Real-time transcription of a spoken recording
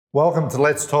Welcome to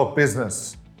Let's Talk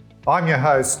Business. I'm your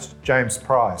host, James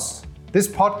Price. This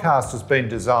podcast has been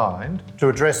designed to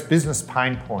address business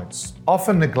pain points,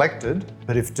 often neglected,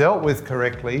 but if dealt with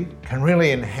correctly, can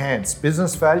really enhance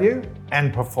business value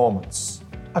and performance.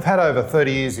 I've had over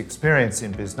 30 years experience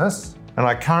in business, and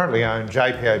I currently own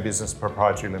JPA Business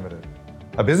Proprietary Limited,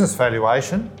 a business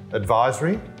valuation,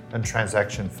 advisory, and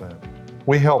transaction firm.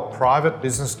 We help private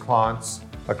business clients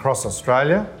across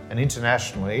Australia and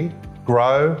internationally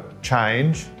grow,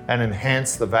 change, and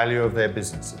enhance the value of their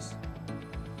businesses.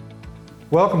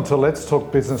 Welcome to Let's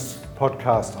Talk Business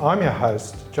podcast. I'm your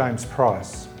host, James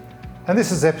Price, and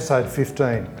this is episode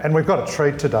 15, and we've got a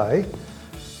treat today.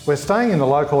 We're staying in the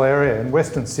local area in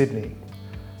Western Sydney,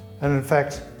 and in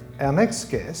fact, our next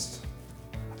guest,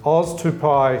 Ozzy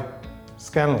Tupai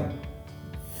Scanlan,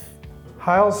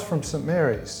 hails from St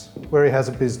Mary's, where he has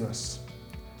a business.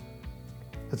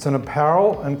 It's an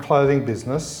apparel and clothing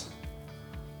business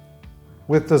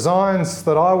with designs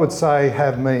that I would say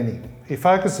have meaning. He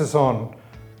focuses on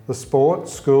the sport,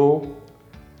 school,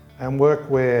 and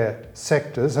workwear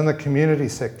sectors and the community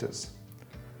sectors.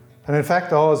 And in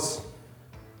fact, Oz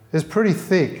is pretty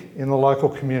thick in the local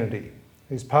community.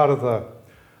 He's part of the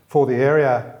For the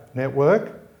Area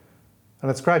network, and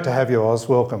it's great to have you, Oz.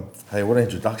 Welcome. Hey, what an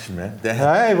introduction, man. Damn.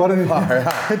 Hey, what an do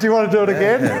you want to do it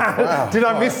again? Wow. Did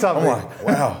I miss something? I'm like,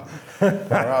 wow. All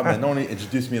right, man. No one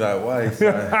introduced me that way. So.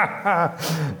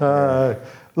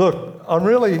 Look, I'm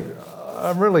really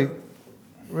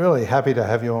happy to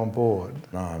have you on board.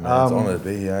 No, man, it's an honour to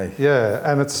be here.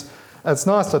 Yeah, and it's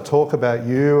nice to talk about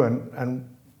you and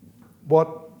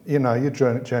what your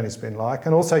journey's been like,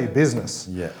 and also your business.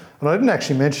 Yeah. And I didn't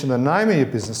actually mention the name of your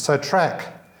business. So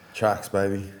TRXX,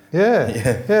 baby.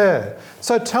 Yeah.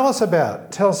 So tell us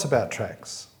about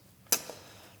TRXX.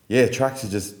 Yeah, TRXX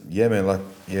is just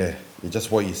it's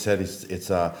just what you said. It's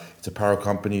apparel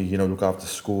company. Look after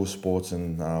school, sports,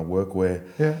 and workwear.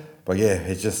 Yeah. But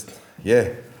it's just.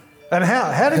 And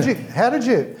how did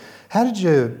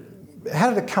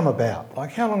it come about?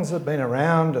 Like, how long has it been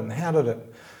around, and how did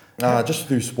it? Just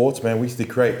through sports, man. We used to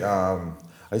create. I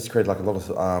used to create like a lot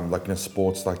of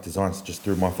sports designs just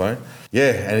through my phone.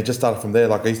 Yeah, and it just started from there.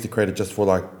 Like I used to create it just for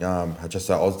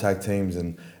Oz tag teams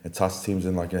and touch teams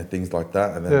and things like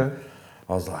that. And then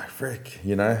I was like, frick,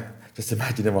 just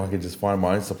imagine if I could just find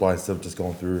my own supply instead of just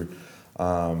going through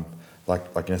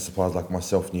suppliers like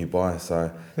myself nearby.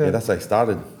 So that's how it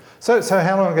started. So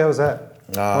how long ago was that?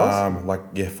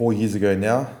 4 years ago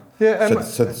now. Yeah.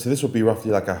 So this would be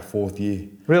roughly like our fourth year.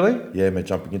 Really? Yeah, man,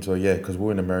 jumping into it. Yeah, because we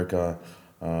were in America.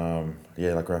 Around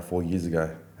 4 years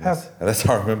ago. And that's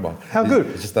how I remember. How good.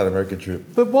 It's just that American trip.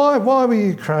 But why were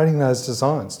you creating those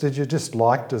designs? Did you just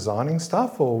like designing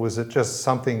stuff, or was it just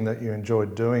something that you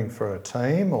enjoyed doing for a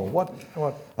team, or what?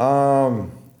 I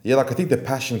think the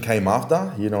passion came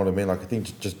after, you know what I mean? Like I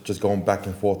think just going back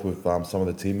and forth with some of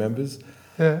the team members.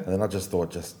 Yeah. And then I just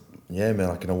thought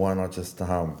why not just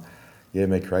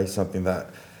create something that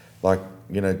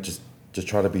just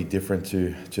try to be different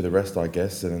to the rest, I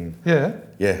guess, and then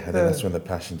that's when the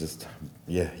passion just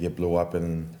blew up,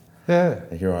 and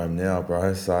here I am now,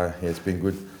 bro. So it's been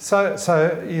good. So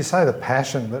you say the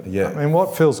passion, but I mean,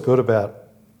 what feels good about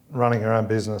running your own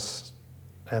business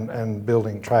and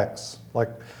building tracks, like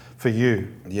for you?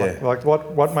 Yeah. Like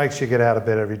what makes you get out of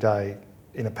bed every day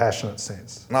in a passionate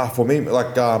sense? For me,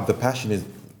 the passion is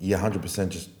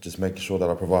 100% just making sure that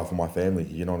I provide for my family,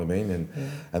 you know what I mean?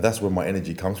 And that's where my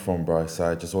energy comes from, bro.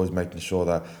 So just always making sure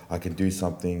that I can do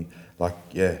something that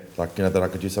I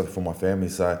could do something for my family.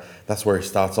 So that's where it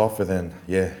starts off, and then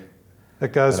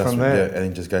it goes from there. Yeah,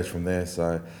 and it just goes from there.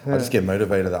 So I just get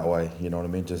motivated that way, you know what I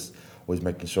mean? Just always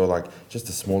making sure just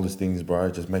the smallest things,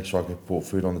 bro. Just make sure I can put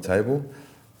food on the table,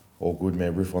 all good,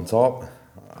 man, roof on top.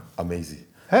 I'm easy.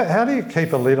 How do you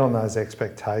keep a lid on those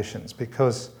expectations?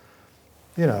 Because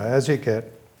as you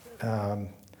get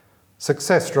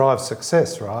success drives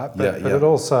success, right? But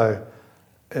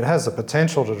it has the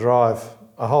potential to drive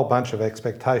a whole bunch of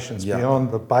expectations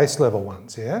beyond the base level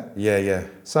ones. Yeah. Yeah.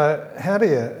 So how do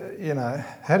you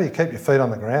keep your feet on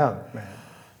the ground, man?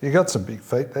 You got some big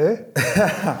feet there.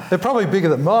 They're probably bigger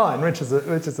than mine, which is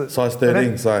a size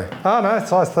 13. So. Oh no,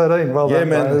 size 13. Well done,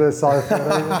 man. Bro. Size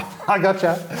 13. I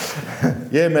gotcha.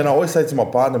 Yeah, man. I always say to my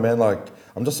partner, man,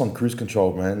 I'm just on cruise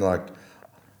control, man.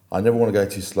 I never want to go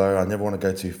too slow. I never want to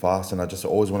go too fast, and I just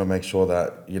always want to make sure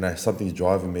that something's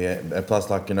driving me. And plus,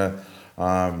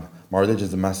 my religion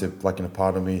is a massive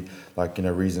part of me.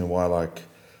 Reason why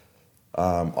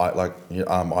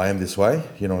I am this way.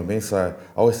 You know what I mean? So I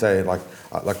always say I'm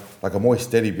always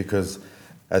steady, because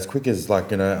as quick as money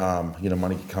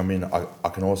can come in, I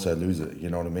can also lose it. You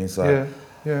know what I mean? So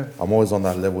Yeah. I'm always on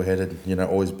that level-headed,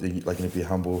 always be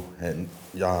humble and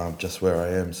just where I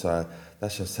am. So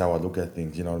that's just how I look at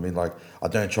things, you know what I mean? Like, I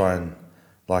don't try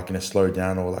and slow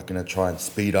down or try and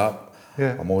speed up.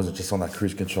 Yeah. I'm always just on that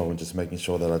cruise control and just making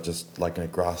sure that I just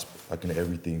grasp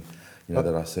everything,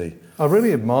 that I see. I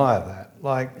really admire that.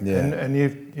 Yeah. And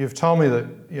you've told me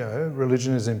that,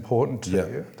 religion is important to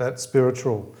you, that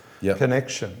spiritual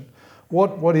connection.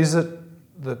 What is it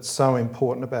that's so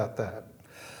important about that?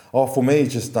 Oh, for me,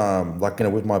 it's just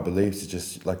with my beliefs, it's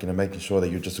just making sure that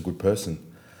you're just a good person.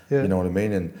 Yeah. You know what I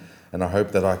mean? And I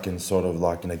hope that I can sort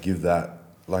of give that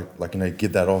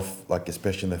give that off,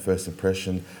 especially in their first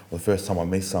impression or the first time I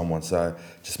meet someone. So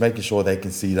just making sure they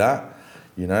can see that,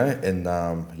 and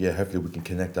hopefully we can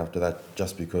connect after that,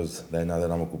 just because they know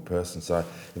that I'm a good person. So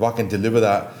if I can deliver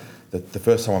that the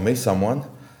first time I meet someone,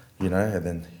 and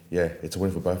then it's a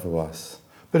win for both of us.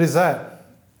 But is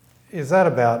that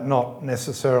about not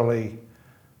necessarily,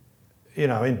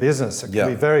 in business, it can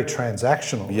be very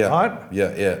transactional, right?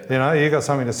 Yeah. You got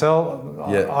something to sell,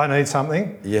 I need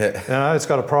something. Yeah. It's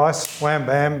got a price, wham,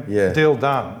 bam, deal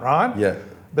done, right? Yeah.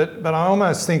 But I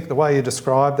almost think the way you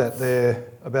describe that there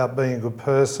about being a good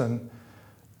person,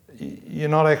 you're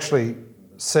not actually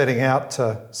setting out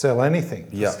to sell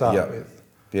anything to start with.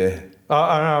 Yeah.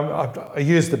 I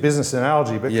use the business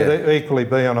analogy, but could equally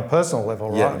be on a personal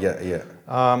level, right? Yeah.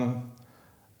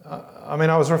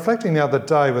 I was reflecting the other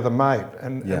day with a mate,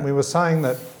 and we were saying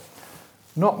that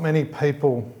not many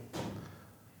people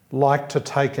like to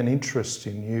take an interest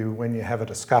in you when you have a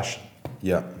discussion.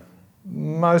 Yeah.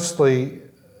 Mostly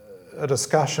a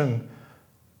discussion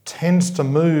tends to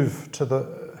move to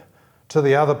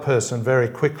the other person very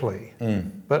quickly.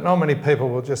 But not many people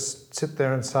will just sit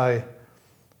there and say,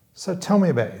 so tell me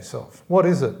about yourself. What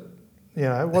is it?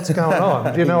 What's going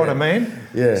on? Do you know what I mean?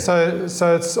 Yeah.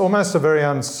 So it's almost a very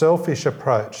unselfish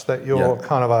approach that you're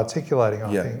kind of articulating,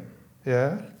 I think.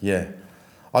 Yeah? Yeah.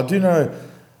 I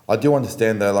do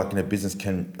understand that business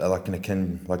can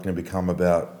become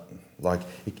about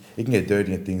it can get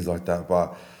dirty and things like that,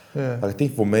 but I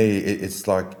think for me it's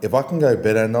if I can go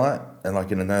bed at night and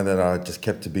know that I just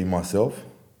kept to be myself,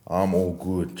 I'm all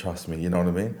good, trust me, you know what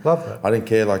I mean? Love that. I didn't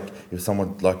care if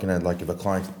someone if a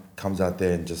client comes out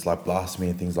there and just blasts me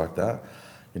and things like that,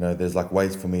 there's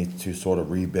ways for me to sort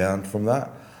of rebound from that.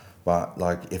 But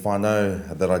if I know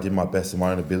that I did my best in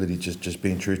my own ability, just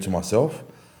being true to myself,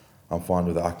 I'm fine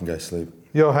with it. I can go sleep.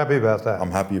 You're happy about that?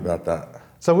 I'm happy about that.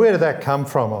 So where did that come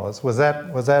from, Oz? Was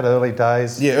that early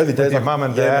days? Yeah, early days. With your mum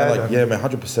and dad? Man,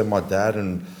 100% my dad.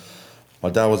 And my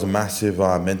dad was a massive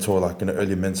mentor, an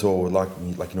early mentor,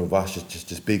 with us,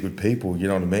 just be good people, you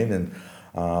know what I mean? And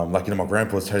my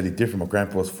grandpa was totally different. My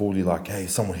grandpa was fully hey,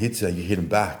 someone hits you, you hit him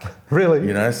back.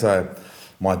 Really? So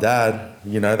my dad,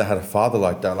 they had a father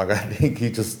like that. I think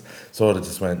he just sort of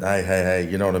just went, hey,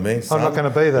 you know what I mean? I'm not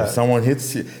going to be that. If someone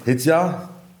hits you,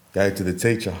 go to the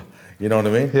teacher. You know what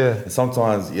I mean? Yeah. And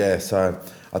sometimes, so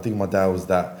I think my dad was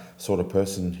that sort of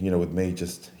person, with me,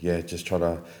 just try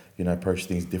to, approach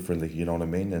things differently, you know what I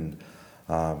mean? And,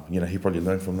 he probably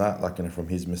learned from that, from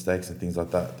his mistakes and things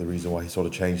like that, the reason why he sort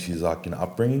of changed his,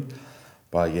 upbringing.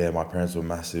 But my parents were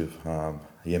massive,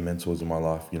 mentors in my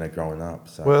life, growing up.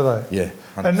 So, were they? Yeah.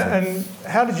 100%. And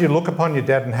how did you look upon your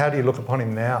dad, and how do you look upon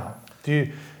him now? Do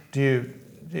you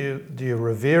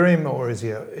revere him, or is he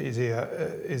a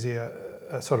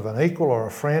sort of an equal or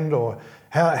a friend, or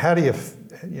how do you he's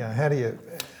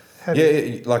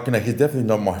definitely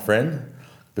not my friend,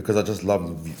 because I just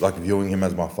love viewing him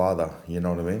as my father, you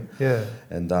know what I mean? Yeah.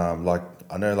 And I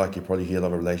know you probably hear a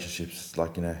lot of relationships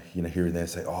here and there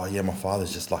say, oh yeah, my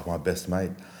father's just my best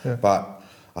mate. Yeah. But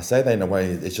I say that in a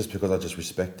way, it's just because I just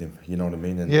respect him, you know what I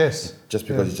mean? And yes. Just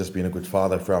because he's just been a good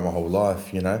father throughout my whole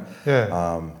life, Yeah.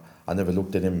 I never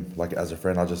looked at him as a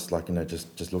friend. I just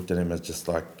just looked at him as just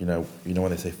when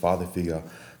they say father figure,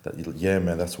 that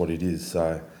man, that's what it is.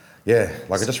 So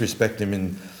I just respect him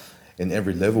in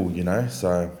every level,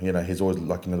 So he's always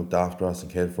looked after us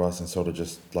and cared for us, and sort of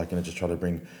just just try to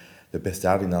bring the best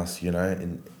out in us,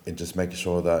 and just making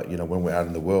sure that when we're out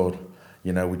in the world,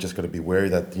 we just got to be wary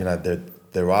that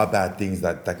there are bad things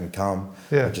that can come.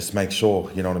 Yeah. But just make sure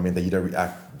that you don't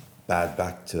react bad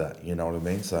back to that. You know what I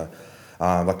mean? So.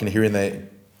 Here and there,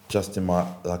 just in my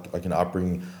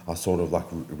upbringing, I sort of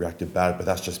reacted bad, but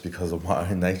that's just because of my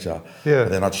own nature. Yeah.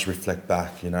 But then I just reflect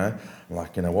back, what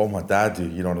would my dad do?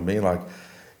 You know what I mean? What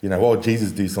would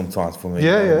Jesus do sometimes for me?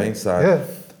 Yeah, you know what I mean? So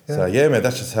man,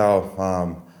 that's just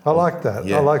how. I like that.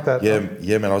 Yeah, I like that.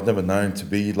 Yeah, man. I was never known to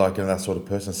be that sort of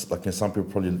person. Some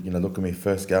people probably look at me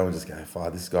first go and just go,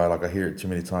 "Fuck, this guy." I hear it too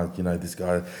many times. This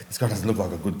guy doesn't look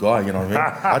like a good guy. You know what I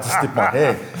mean? I just stick my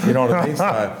head. You know what I mean?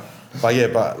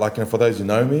 but like, for those who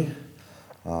know me,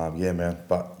 yeah, man.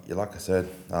 But like I said,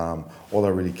 all I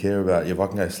really care about, if I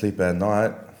can go to sleep at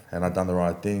night and I've done the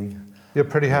right thing, You're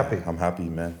pretty happy. I'm happy,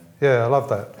 man. Yeah, I love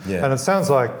that. Yeah. And it sounds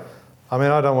like, I mean,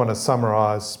 I don't want to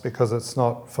summarise because it's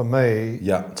not for me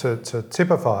to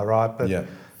typify, right? But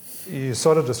you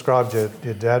sort of described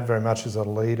your dad very much as a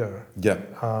leader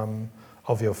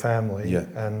of your family. Yeah.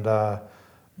 And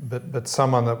but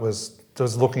someone that was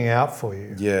looking out for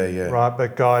you. Yeah. Right,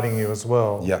 but guiding you as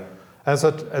well. Yeah. And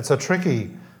it's a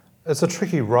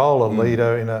tricky role, a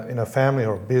leader in a family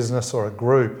or a business or a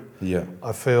group. Yeah.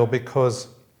 I feel, because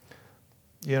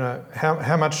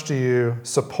how much do you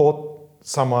support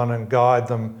someone and guide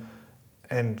them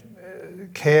and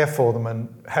care for them and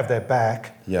have their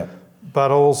back? Yeah.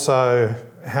 But also,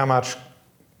 how much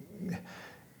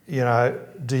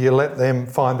do you let them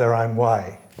find their own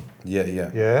way?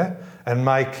 Yeah, and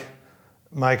make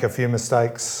a few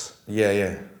mistakes.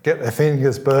 Yeah. Get their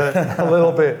fingers burnt a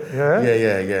little bit. Yeah.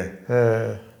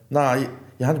 Yeah. No,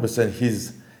 you're 100%.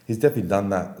 He's definitely done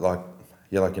that. Like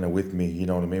with me. You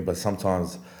know what I mean. But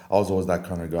sometimes I was always that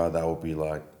kind of guy that would be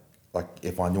like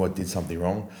if I knew I did something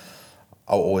wrong,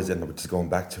 I'll always end up just going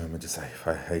back to him and just say,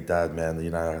 "Hey, Dad, man,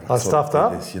 I stuffed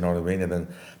up." This, you know what I mean? And then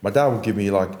my dad would give me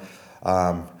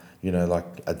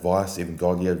advice, even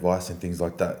godly advice and things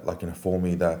like that, for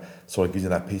me, that sort of gives you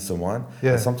that peace of mind.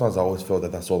 Yeah. And sometimes I always felt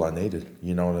that that's all I needed.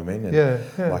 You know what I mean?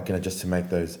 And just to make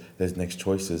those next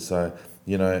choices. So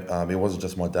it wasn't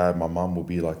just my dad. My mum would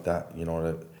be like that. You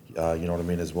know what I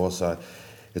mean as well. So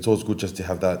it's always good just to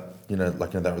have that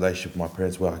that relationship with my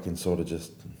parents where I can sort of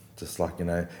just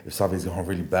if something's going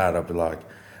really bad, I'll be like,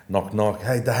 knock knock,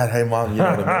 hey Dad, hey Mum, you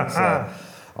know what I mean?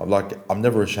 So I'm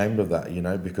never ashamed of that,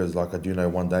 because I do know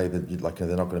one day that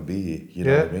they're not going to be here, you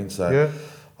know what I mean? So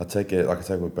I take it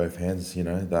with both hands, that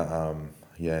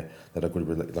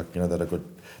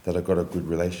I got a good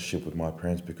relationship with my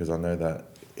parents, because I know that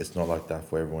it's not like that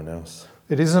for everyone else.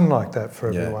 It isn't like that for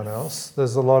everyone else.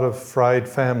 There's a lot of frayed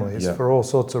families for all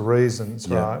sorts of reasons,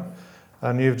 right?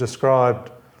 And you've described,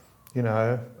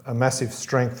 a massive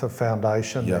strength of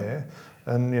foundation there.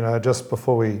 And, just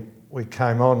before we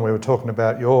came on, we were talking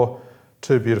about your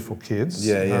two beautiful kids,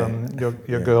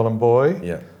 your girl and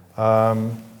boy.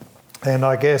 And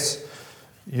I guess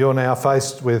you're now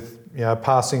faced with,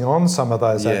 passing on some of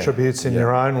those attributes in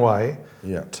your own way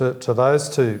to those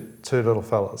two little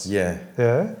fellas. Yeah.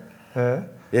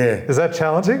 Is that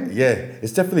challenging? Yeah,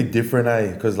 it's definitely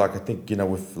different, because I think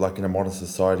with in a modern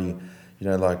society,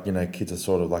 kids are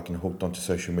sort of hooked onto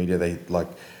social media.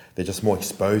 They're just more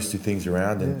exposed to things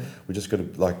around, and we just got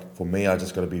to for me, I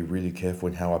just got to be really careful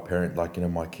in how I parent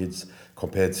my kids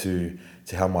compared to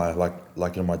how my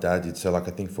my dad did. So I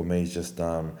think for me it's just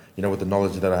with the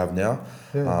knowledge that I have now,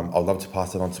 I'd love to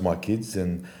pass it on to my kids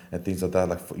and things like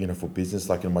that. For business,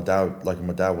 my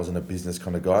dad wasn't a business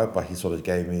kind of guy, but he sort of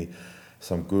gave me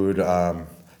some good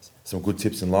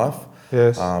tips in life.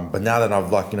 Yes. But now that I've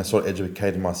sort of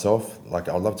educated myself, I'd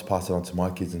love to pass it on to my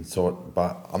kids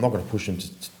but I'm not going to push them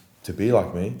to be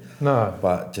like me. No.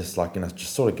 But just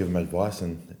just sort of give them advice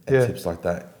and tips like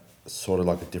that, sort of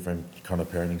a different kind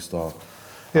of parenting style.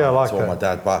 Yeah, I like that. My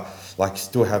dad, but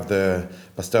still have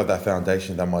that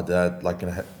foundation that my dad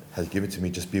has given to me.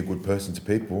 Just be a good person to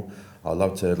people. I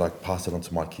love to pass it on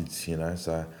to my kids.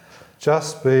 So.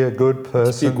 Just be a good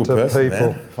person to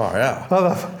people. Man. Far out.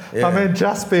 I mean,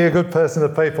 just be a good person to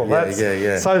people. That's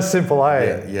so simple,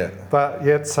 eh? Yeah. But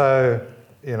yet, so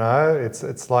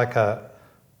it's like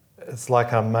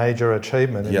a major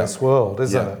achievement in this world,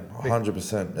 isn't it?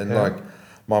 100%. And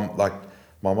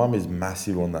my mum is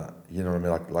massive on that. You know what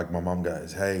I mean? My mum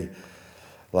goes, hey,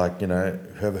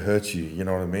 whoever hurts you, you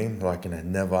know what I mean?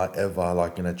 Never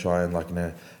ever try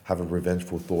and have a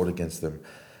revengeful thought against them.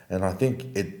 And I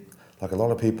think it. A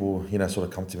lot of people, sort of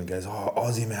come to me and goes, "Oh,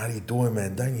 Ozzy, man, how are you doing,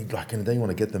 man? Don't you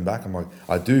want to get them back?" I'm like,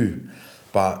 I do,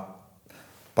 but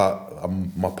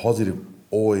my positive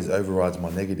always overrides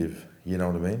my negative. You know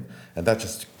what I mean? And that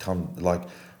just comes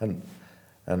and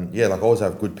I always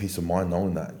have good peace of mind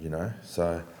knowing that.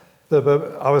 So. But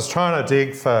I was trying to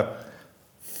dig for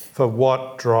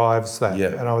what drives that,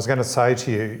 and I was going to say to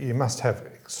you, you must have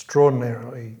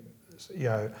extraordinarily,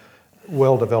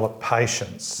 well-developed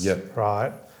patience,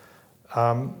 right?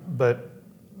 But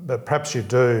perhaps you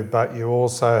do, but you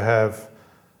also have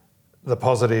the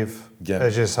positive,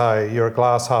 as you say, you're a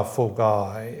glass half full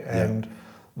guy, and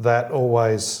that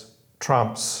always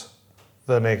trumps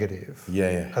the negative.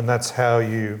 And that's how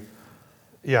you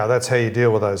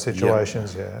deal with those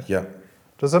situations.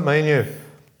 Does it mean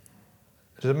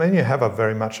you have a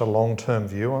very much a long-term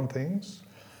view on things?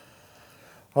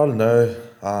 I don't know.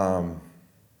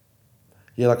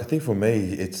 Yeah, like I think for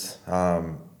me, it's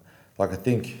like I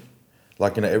think,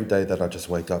 like every day that I just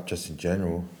wake up, just in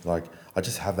general, like I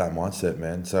just have that mindset,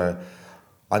 man. So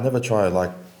I never try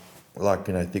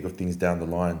think of things down the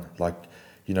line,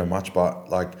 much,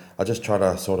 but like I just try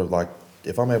to sort of like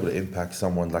if I'm able to impact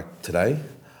someone like today,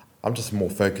 I'm just more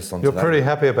focused on You're today. pretty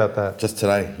happy about that. Just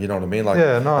today, you know what I mean? Like,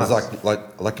 yeah, nice. It's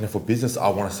like for business, I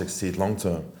want to succeed long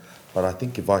term, but I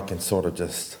think if I can sort of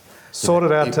just sort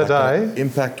it out today,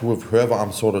 impact with whoever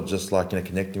I'm sort of just like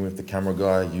connecting with, the camera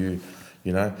guy,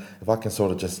 if I can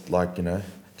sort of just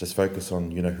just focus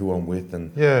on who I'm with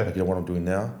and what I'm doing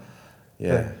now,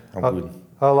 I'm good.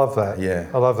 I love that. Yeah,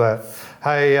 I love that.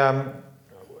 Hey,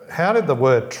 how did the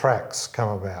word TRXX come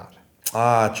about?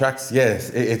 TRXX, yes,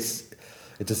 it's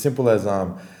as simple as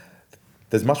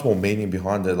there's much more meaning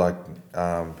behind it. Like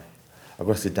I've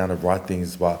got to sit down and write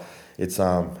things, but it's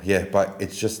but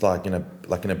it's just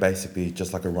basically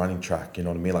just like a running track, you know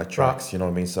what I mean? Like tracks, right. You know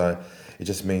what I mean? So it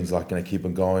just means keep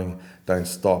on going, don't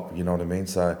stop, you know what I mean?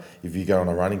 So if you go on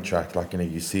a running track,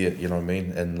 you see it, you know what I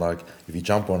mean? And like if you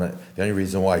jump on it, the only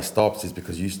reason why it stops is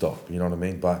because you stop, you know what I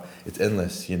mean? But it's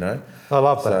endless, I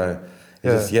love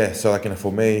that. So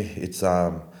for me, it's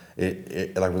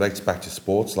it relates back to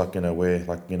sports,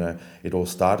 where it all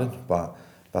started, but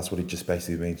that's what it just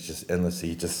basically means, just endlessly.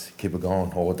 You just keep it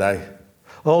going all day.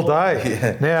 All day.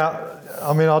 Yeah. Now,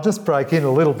 I mean, I'll just break in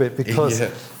a little bit because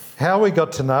how we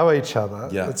got to know each other,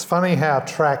 it's funny how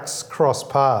tracks cross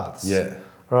paths. Yeah.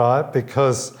 Right?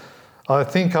 Because I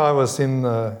think I was in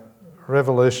the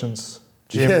Revolutions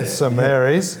gym at St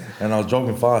Mary's. And I was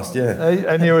jogging fast,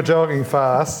 And you were jogging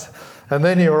fast. And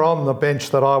then you were on the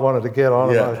bench that I wanted to get on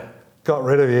and I got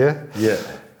rid of you. Yeah.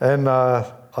 And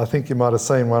I think you might have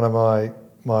seen one of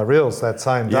my reels that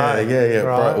same day. Yeah.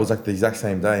 Right? Bro, it was like the exact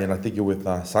same day, and I think you're with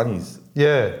Sonny's.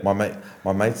 Yeah. My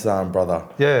mate's brother.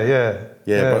 Yeah.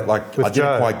 But with I didn't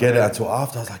Joe. quite get it until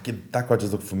after. I was like, that guy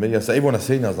just looked familiar. So even when I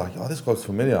seen it, I was like, oh, this guy looks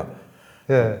familiar.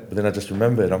 Yeah. But then I just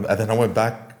remembered, and then I went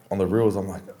back on the reels. I'm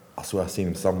like, I swear I've seen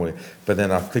him somewhere. But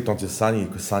then I clicked onto Sonny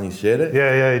because Sonny shared it.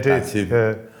 Yeah, he did. That's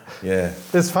him. Yeah.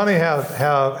 It's funny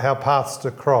how paths to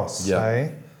cross,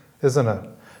 isn't it?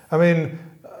 I mean,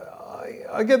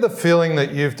 I get the feeling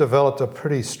that you've developed a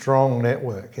pretty strong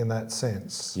network in that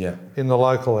sense in the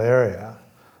local area.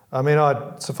 I mean,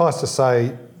 I'd suffice to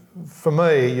say, for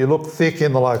me, you look thick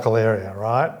in the local area,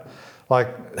 right?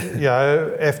 Like,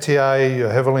 FTA,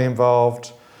 you're heavily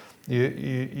involved.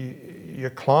 Your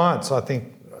clients, I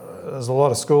think, there's a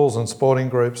lot of schools and sporting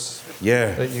groups.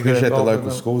 Yeah, that you appreciate the local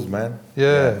in schools, man.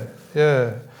 Yeah.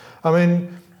 I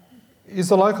mean, is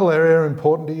the local area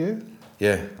important to you?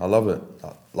 Yeah, I love it.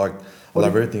 I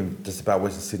love everything just about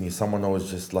Western Sydney. Everyone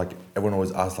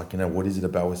always asks, what is it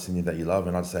about Western Sydney that you love?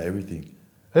 And I'd say everything.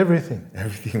 Everything,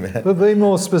 man. But be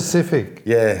more specific.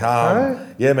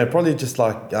 Yeah, man. Probably just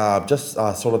sort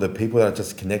of the people that I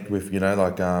just connect with.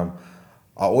 I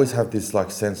always have this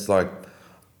sense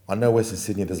I know Western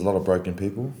Sydney. There's a lot of broken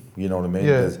people. You know what I mean?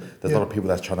 Yeah. There's a lot of people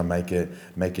that's trying to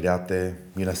make it out there.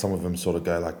 Some of them sort of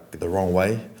go the wrong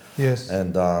way. Yes.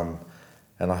 And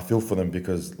I feel for them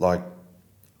because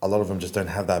a lot of them just don't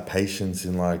have that patience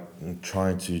in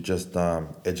trying to just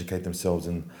educate themselves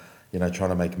and trying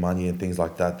to make money and things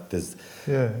like that.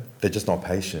 They're just not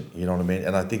patient, you know what I mean?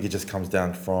 And I think it just comes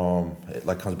back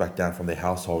down from their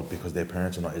household because their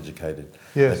parents are not educated.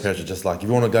 Yes. Their parents are just if you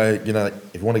want to go,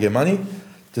 if you want to get money,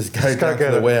 just go down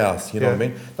to the warehouse, you know what I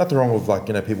mean? Nothing wrong with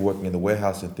people working in the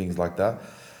warehouse and things like that,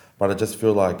 but I just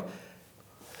feel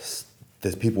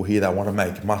there's people here that want to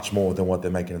make much more than what they're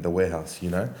making at the warehouse,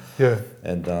 Yeah.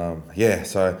 And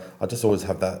so I just always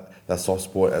have that soft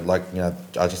spot,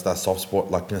 that soft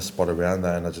spot, spot around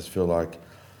that, and I just feel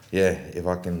if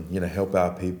I can, help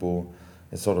out people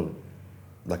and sort of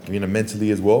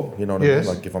mentally as well, you know what I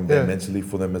mean? If I'm there mentally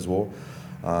for them as well,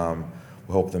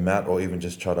 help them out, or even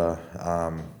just try to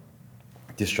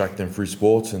distract them through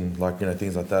sports and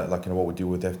things like that, what we do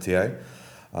with FTA.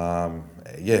 And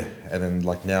then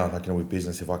now with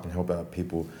business, if I can help out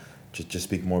people just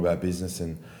speak more about business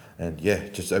and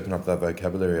just open up that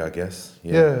vocabulary, I guess.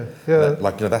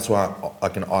 That's why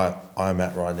I'm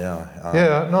at right now.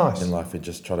 Nice. In life, and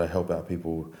just try to help out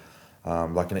people.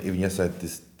 Even yesterday,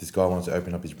 this guy wants to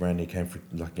open up his brand. He came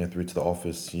through to the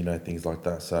office, things like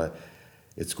that. So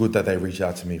it's good that they reach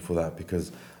out to me for that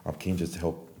because I'm keen just to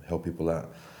help people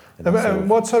out. And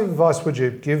what sort of advice would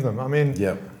you give them? I mean,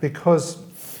 because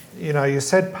you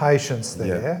said patience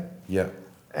there. Yeah.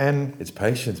 And it's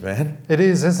patience, man. It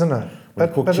is, isn't it? when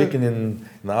you cook chicken in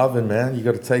the oven, man, you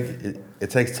got to take it. It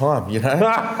takes time, you know. You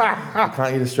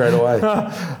can't eat it straight away.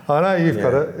 I know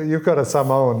you've got a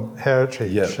Samoan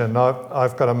heritage, and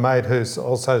I've got a mate who's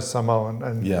also Samoan,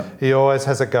 and he always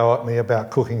has a go at me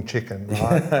about cooking chicken,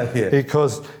 right?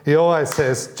 Because he always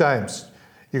says, James,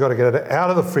 you got to get it out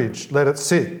of the fridge, let it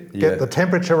sit, get the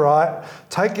temperature right,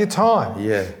 take your time.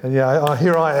 Yeah. And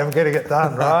here I am getting it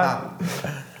done, right?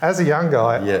 As a young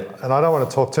guy, and I don't want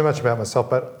to talk too much about myself,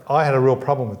 but I had a real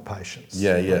problem with patience.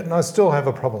 And I still have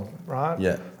a problem, right?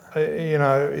 You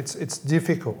know, it's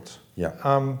difficult.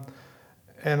 And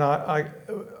I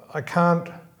can't.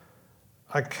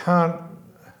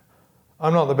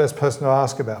 I'm not the best person to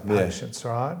ask about patience,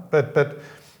 right? But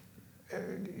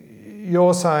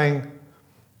you're saying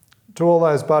to all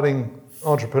those budding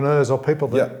entrepreneurs or people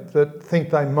that think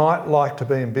they might like to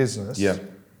be in business.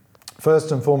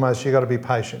 First and foremost, you got to be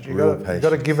patient. You got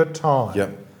to give it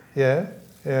time.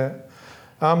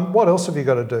 What else have you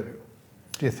got to do?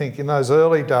 Do you think in those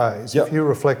early days, if you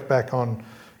reflect back on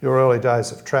your early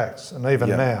days of TRXX and even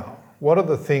now, what are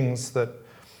the things that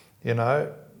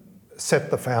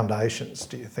set the foundations?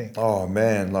 Do you think? Oh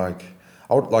man, I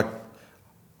would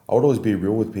always be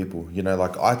real with people. You know,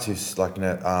 like I just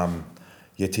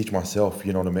teach myself.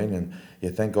 You know what I mean? And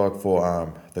thank God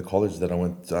for the college that I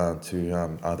went to,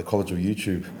 the College of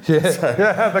YouTube.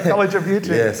 The College of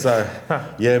YouTube.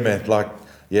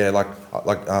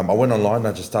 I went online and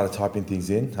I just started typing things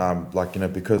in,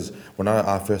 because when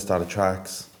I first started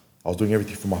TRXX, I was doing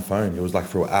everything from my phone. It was like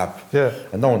through an app.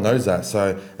 And no one knows that.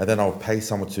 And then I would pay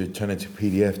someone to turn it into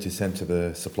PDF to send to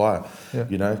the supplier,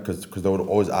 because they would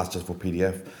always ask just for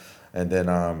PDF. And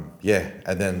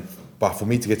then, but for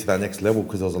me to get to that next level,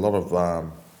 because there was a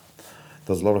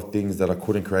lot of things that I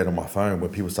couldn't create on my phone where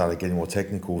people started getting more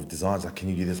technical with designs. Like, can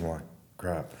you do this? I'm like,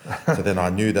 crap. So then I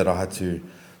knew that I had to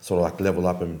sort of level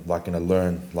up and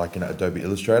learn Adobe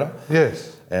Illustrator.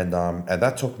 And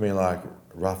that took me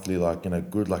roughly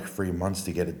good 3 months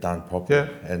to get it done properly.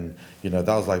 And that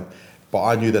was but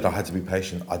I knew that I had to be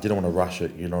patient. I didn't want to rush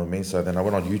it, you know what I mean? So then I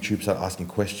went on YouTube, started asking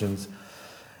questions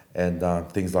and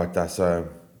things like that. So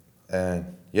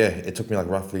it took me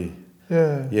roughly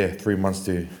 3 months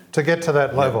to get to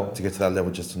that level. To get to that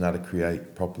level, just to know how to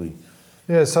create properly.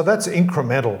 So that's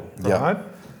incremental, right?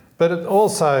 But it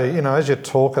also, as you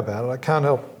talk about it, I can't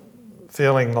help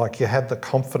feeling like you had the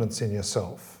confidence in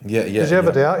yourself. Did you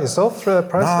ever doubt yourself through that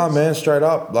process? Nah, man, straight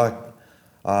up.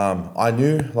 I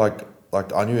knew,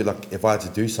 if I had to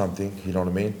do something, you know what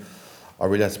I mean, I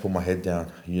really had to put my head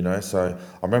down, So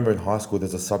I remember in high school,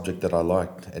 there's a subject that I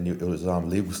liked, and it was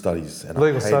legal studies. And I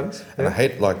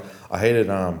hated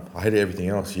everything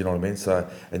else, you know what I mean? So,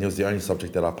 and it was the only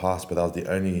subject that I passed, but that was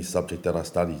the only subject that I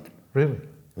studied. Really?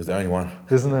 It was the only one.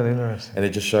 Isn't that interesting? And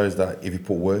it just shows that if you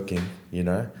put work in,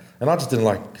 and I just didn't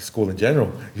like school in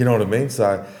general, you know what I mean?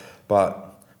 So,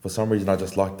 but for some reason I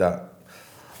just liked that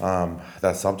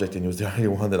subject, and it was the only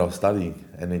one that I was studying,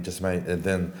 and it just made, and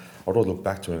then I'd always look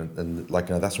back to it, and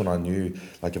that's when I knew,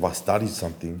 if I studied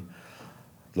something,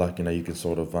 you can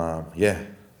sort of, but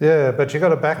you got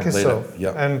to back yourself,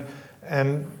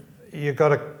 and you got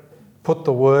to put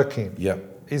the work in.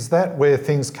 Is that where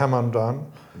things come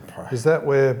undone? Is that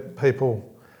where people,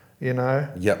 they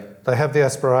have the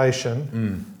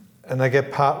aspiration, and they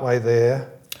get partway there,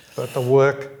 but the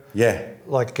work,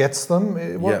 gets them?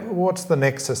 What's the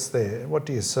nexus there? What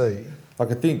do you see? I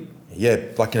think,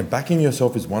 backing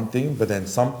yourself is one thing, but then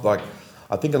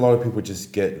I think a lot of people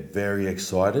just get very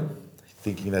excited,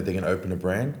 thinking that they can open a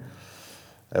brand,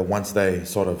 and once they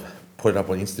sort of put it up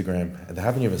on Instagram, and they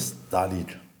haven't even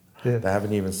studied, they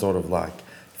haven't even sort of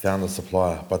found the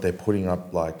supplier, but they're putting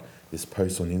up this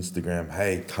post on Instagram,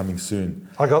 hey, coming soon.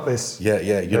 I got this. You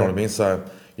know what I mean? So,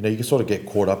 you can sort of get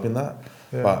caught up in that.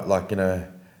 But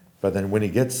but then when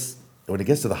it gets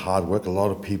to the hard work, a lot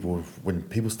of people, when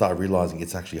people start realizing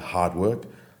it's actually hard work,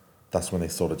 that's when they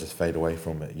sort of just fade away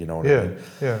from it, you know what I mean?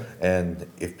 And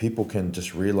if people can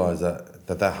just realize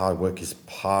that hard work is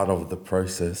part of the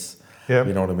process,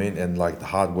 you know what I mean? And the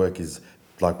hard work is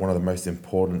one of the most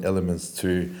important elements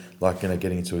to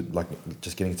getting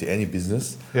into any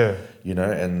business.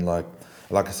 And like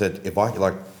I said, if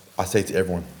I say to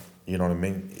everyone, you know what I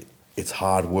mean, it's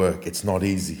hard work, it's not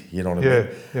easy, you know what I mean?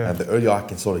 And the earlier I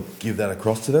can sort of give that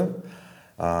across to them,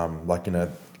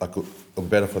 it'll be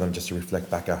better for them just to reflect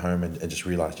back at home and just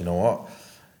realize, you know what,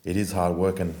 it is hard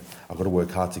work, and I've got to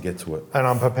work hard to get to it. And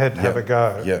I'm prepared to have a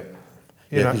go.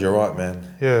 Because you're right,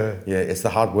 man. It's the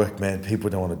hard work, man, people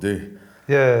don't want to do.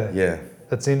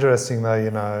 It's interesting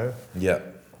though,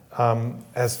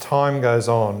 as time goes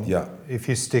on, if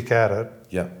you stick at it,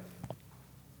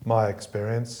 my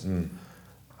experience,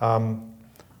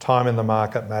 time in the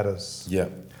market matters. Yeah.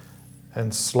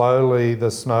 And slowly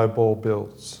the snowball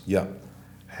builds. Yeah.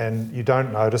 And you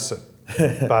don't notice it.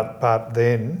 but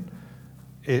then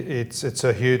it's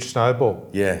a huge snowball.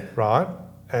 Yeah. Right?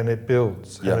 And it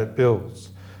builds Yeah. and it builds.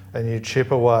 And you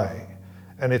chip away.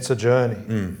 And it's a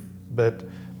journey. But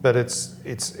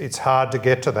it's hard to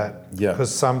get to that. Yeah.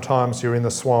 Because sometimes you're in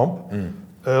the swamp,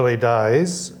 early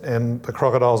days, and the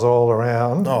crocodiles are all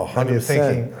around. Oh, 100%. And you're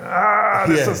thinking,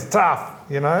 this is tough,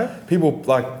 you know? People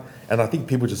and I think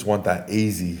people just want that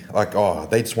easy,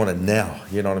 they just want it now,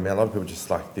 you know what I mean? A lot of people just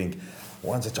think,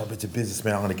 once I jump into business,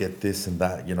 man, I'm gonna get this and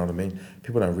that, you know what I mean?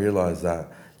 People don't realise that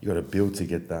you gotta build to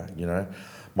get that, you know?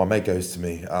 My mate goes to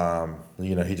me,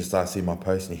 he just starts seeing my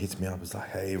post and he hits me up, he's like,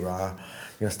 hey, Ra,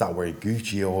 you're gonna start wearing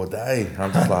Gucci all day. And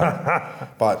I'm just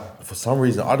like, but for some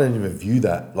reason, I don't even view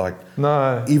that,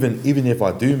 no. Even if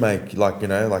I do make,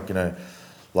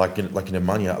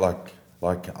 money,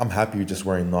 I'm happy just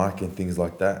wearing Nike and things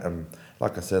like that. And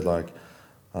like I said, a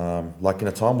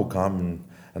time will come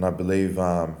and I believe,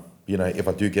 if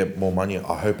I do get more money,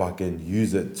 I hope I can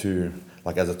use it to,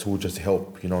 as a tool just to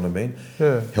help, you know what I mean?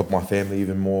 Yeah. Help my family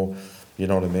even more, you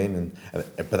know what I mean?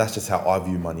 But that's just how I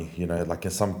view money, you know?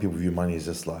 And some people view money as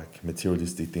just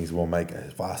materialistic things we'll make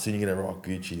it fast and you're going to rock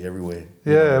Gucci everywhere.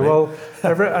 Yeah, well,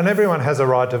 everyone has a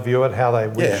right to view it how they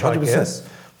wish, 100%. I guess.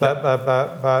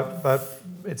 But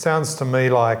it sounds to me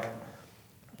like,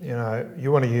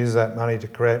 you want to use that money to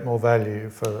create more value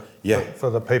for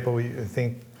the people you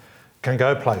think can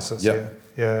go places. Yeah.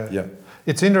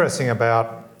 It's interesting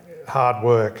about hard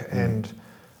work and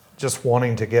just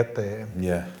wanting to get there.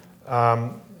 Yeah.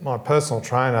 My personal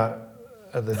trainer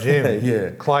at the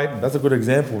gym, Clayton. That's a good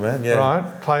example, man. Yeah.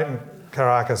 Right? Clayton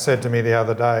Karaka said to me the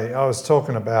other day, I was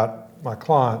talking about my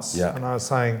clients and I was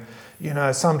saying,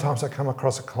 sometimes I come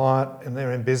across a client and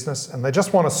they're in business and they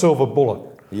just want a silver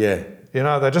bullet. Yeah.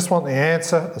 They just want the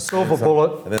answer, the silver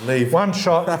bullet, and then leave. One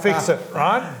shot, fix it,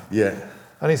 right? Yeah.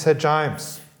 And he said,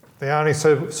 James, the only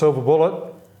silver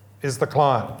bullet is the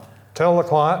client. Tell the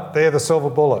client they're the silver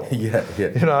bullet. Yeah.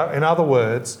 In other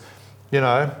words,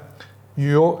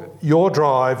 your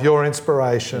drive, your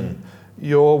inspiration,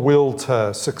 your will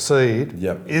to succeed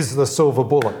is the silver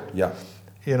bullet. Yeah.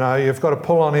 You've got to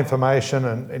pull on information,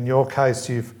 and in your case,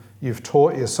 you've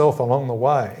taught yourself along the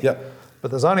way. Yeah. But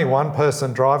there's only one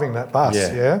person driving that bus,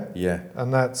 Yeah.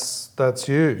 And that's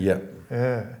you. Yeah.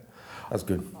 Yeah. That's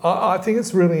good. I think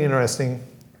it's really interesting.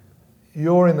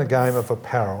 You're in the game of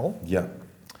apparel. Yeah.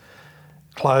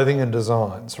 Clothing and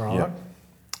designs, right? Yeah.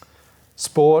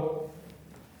 Sport,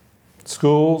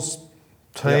 schools,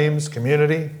 teams,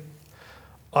 community.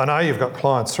 I know you've got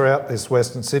clients throughout this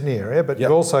Western Sydney area, but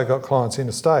you've also got clients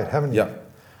interstate, haven't you? Yeah.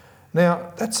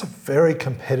 Now, that's a very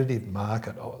competitive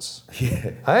market, Oz.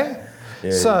 Yeah. Hey?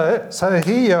 Yeah. So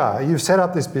here you are. You've set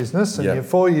up this business and you're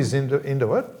 4 years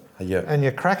into it, and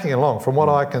you're cracking along from what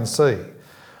I can see.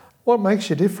 What makes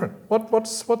you different?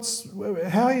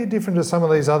 How are you different to some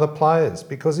of these other players?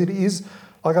 Because it is,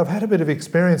 I've had a bit of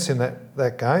experience in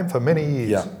that game for many years.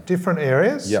 Yeah. Different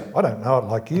areas. Yeah. I don't know it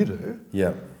like you do.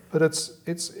 Yeah. But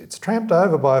it's tramped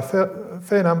over by a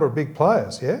fair number of big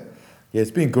players, yeah? Yeah, it's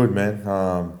been good, man.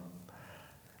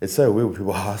 It's so weird when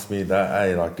people ask me that,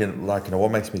 hey,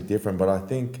 what makes me different? But I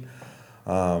think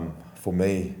for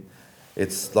me,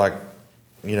 it's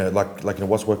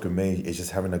what's worked with me is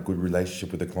just having a good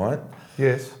relationship with the client.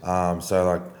 Yes.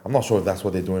 So I'm not sure if that's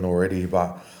what they're doing already,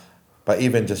 but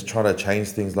even just trying to change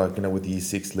things with the Year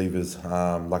 6 leavers,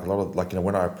 a lot of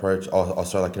when I approached,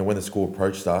 when the school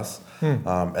approached us, and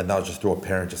that was just through a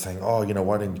parent just saying, why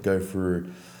didn't you go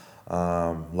through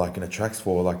tracks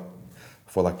for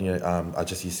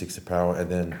just Year 6 apparel, and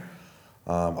then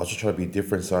I was just trying to be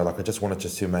different. So I just wanted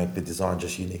to make the design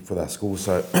just unique for that school.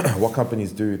 So what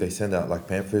companies do, they send out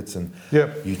pamphlets and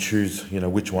you choose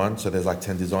which one. So there's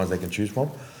 10 designs they can choose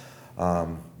from.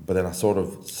 But then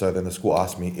then the school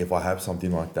asked me if I have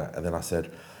something like that, and then I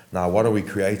said, now why don't we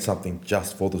create something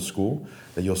just for the school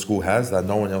that your school has that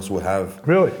no one else will have?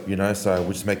 Really? So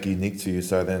we just make it unique to you.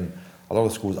 So then a lot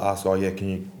of schools ask,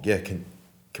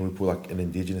 can we put an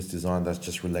Indigenous design that's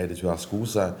just related to our school?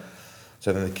 So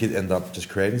then the kid end up just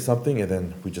creating something, and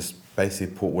then we just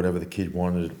basically put whatever the kid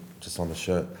wanted just on the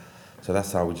shirt. So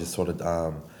that's how we just So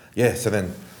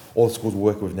then all the schools we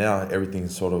work with now, everything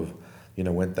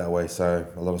went that way. So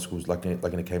a lot of schools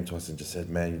it came to us and just said,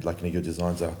 man, your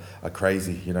designs are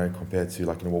crazy, compared to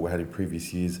what we had in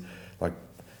previous years.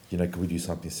 Could we do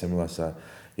something similar? So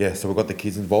so we got the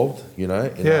kids involved, in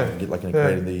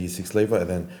creating the Year 6 lever, and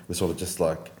then we just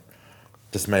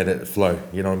just made it flow.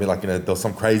 You know what I mean? Like, there was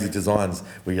some crazy designs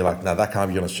where you're like, no, that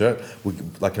can't be on a shirt. We'll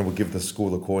give the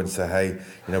school a call and say, hey,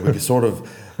 we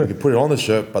could put it on the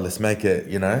shirt, but let's make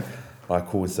it, like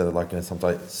cool instead of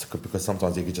sometimes, because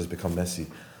sometimes it could just become messy.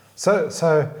 So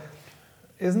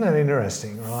isn't that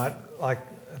interesting, right? Like,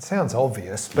 it sounds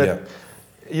obvious, but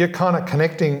you're kind of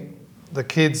connecting the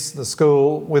kids, the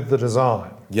school with the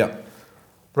design. Yeah.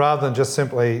 Rather than just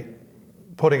simply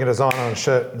putting a design on a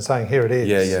shirt and saying, here it is.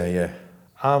 Yeah.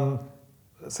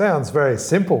 It sounds very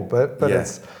simple, but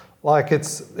it's like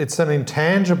it's an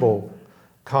intangible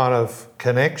kind of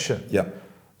connection. Yeah.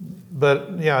 But,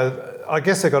 I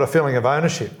guess they've got a feeling of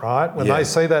ownership, right? When they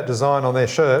see that design on their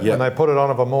shirt, when they put it on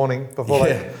of a morning before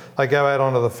they go out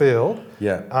onto the field,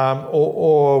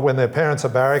 or when their parents are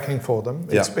barracking for them,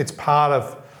 it's part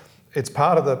of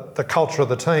the culture of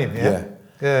the team. Yeah.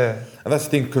 And that's the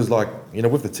thing, because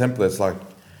with the templates,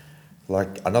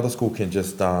 like another school can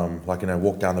just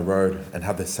walk down the road and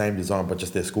have the same design but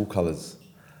just their school colours.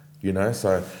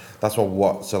 So that's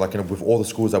with all the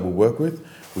schools that we work with,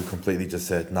 we completely just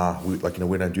said, nah, we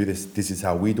don't do this. This is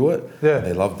how we do it. Yeah. And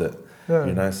they loved it.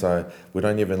 Yeah. So we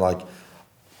don't even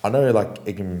I know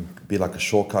it can be like a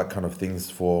shortcut kind of things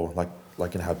for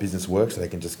how business works, so they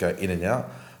can just go in and out.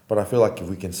 But I feel like if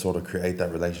we can sort of create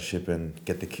that relationship and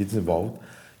get the kids involved,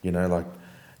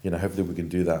 hopefully we can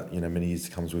do that. Many years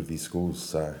comes with these schools.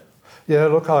 So yeah,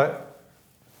 look,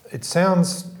 it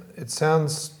sounds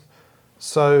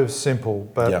so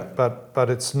simple, but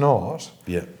it's not.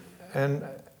 Yeah.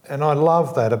 And I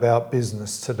love that about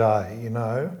business today.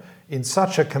 In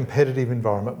such a competitive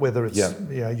environment, whether it's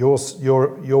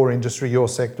your industry, your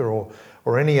sector,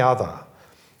 or any other,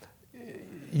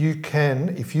 you can,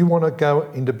 if you want to go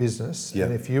into business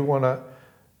and if you want to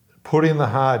put in the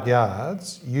hard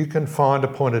yards, you can find a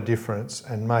point of difference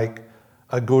and make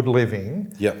a good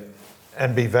living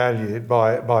and be valued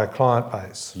by a client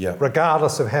base,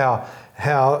 regardless of how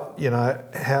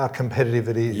competitive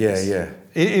it is. Yeah.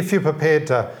 If you're prepared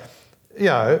to,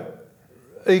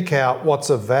 eke out what's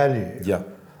of value. Yeah.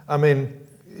 I mean,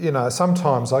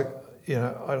 sometimes I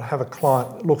have a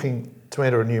client looking to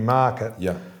enter a new market.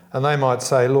 Yeah. And they might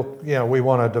say, look, we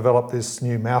want to develop this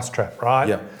new mousetrap, right?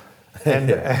 Yeah.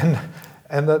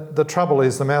 And the trouble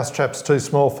is the mousetrap's too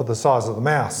small for the size of the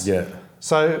mouse. Yeah.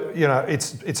 So,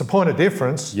 it's a point of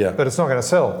difference, but it's not going to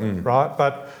sell, right?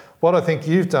 But what I think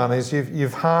you've done is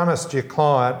you've harnessed your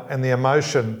client and the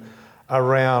emotion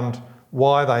around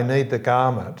why they need the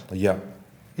garment. Yeah.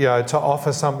 To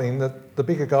offer something that the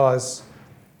bigger guys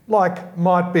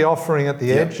might be offering at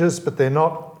the edges, but they're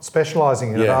not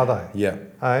specialising in it, are they? Yeah.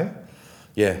 Hey?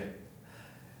 Yeah.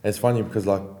 It's funny because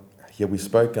we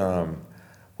spoke at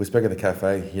the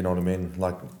cafe, you know what I mean,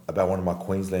 about one of my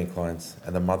Queensland clients,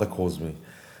 and the mother calls me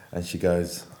and she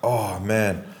goes, oh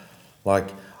man,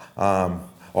 at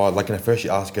first she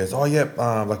asked, goes, oh yeah,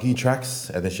 are you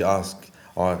tracks? And then she asked,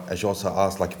 and she also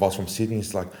asked if I was from Sydney.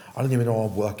 It's I don't even know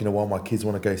why my kids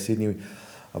want to go to Sydney,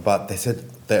 but they said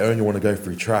they only want to go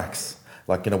through tracks.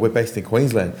 We're based in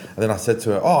Queensland. And then I said to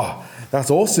her, oh, that's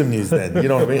awesome news then, you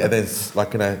know what I mean? And then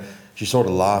she sort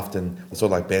of laughed and we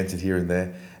sort of bantered here and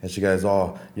there. And she goes,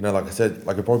 oh, like I said,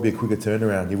 it'd probably be a quicker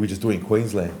turnaround if we just do it in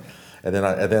Queensland. And then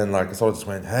I sort of just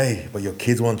went, hey, but your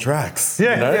kids want tracks.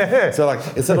 Yeah. So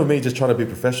instead of me just trying to be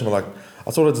professional, I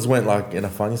sort of just went in a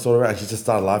funny sort of way. And she just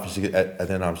started laughing. And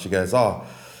then she goes, oh,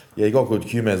 yeah, you got good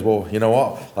humour as well. You know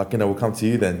what? We'll come to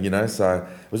you then, So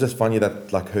it was just funny that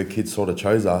her kids sort of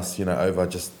chose us, over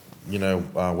just,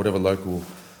 whatever local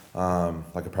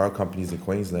apparel companies in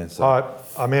Queensland. So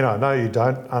I know you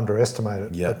don't underestimate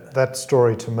it, but that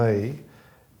story to me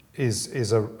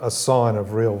is a sign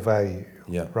of real value,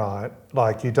 right?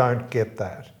 You don't get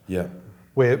that. Yeah.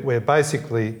 Where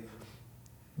basically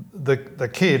the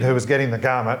kid who was getting the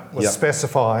garment was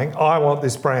specifying, I want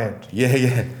this brand.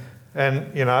 Yeah.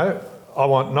 And, I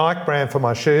want Nike brand for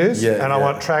my shoes and I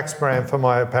want Trax brand for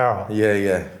my apparel.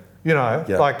 Yeah.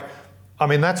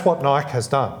 That's what Nike has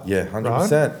done. Yeah,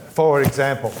 100%. Right? For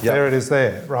example, there it is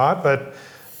there, right? But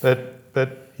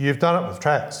you've done it with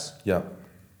Trax. Yeah.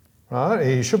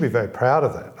 Right? You should be very proud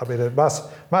of that. It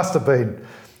must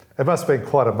have been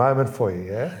quite a moment for you,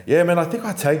 yeah? Yeah, man, I think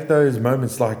I take those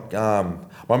moments my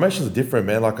emotions are different,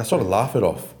 man. I sort of laugh it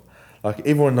off.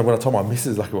 Even when I told my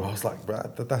missus, I was like, bro,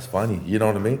 that's funny. You know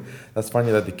what I mean? That's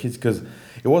funny that the kids, because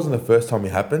it wasn't the first time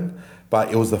it happened,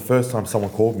 but it was the first time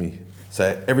someone called me.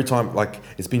 So every time,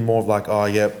 it's been more of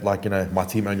my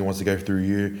team only wants to go through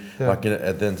you. Yeah.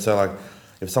 And then,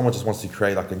 if someone just wants to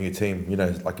create a new team,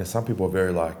 some people are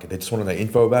very they just want to know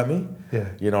info about me. Yeah.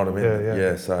 You know what I mean?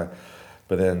 Yeah. So,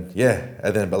 But then,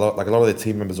 but like a lot of their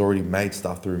team members already made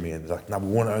stuff through me, and they're like, no,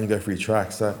 we want to only go free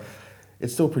tracks. So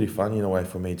it's still pretty funny in a way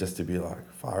for me just to be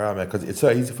like, far out, man, because it's so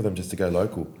easy for them just to go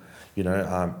local,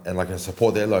 and like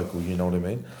support their local, you know what I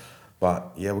mean?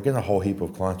 But yeah, we're getting a whole heap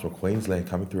of clients from Queensland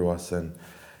coming through us, and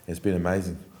it's been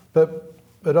amazing. But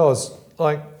Oz,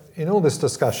 like in all this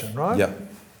discussion, right? Yeah.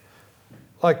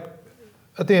 Like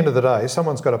at the end of the day,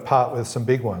 someone's got to part with some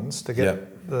big ones to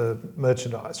get the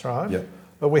merchandise, right? Yeah.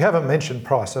 But we haven't mentioned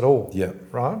price at all. Yeah.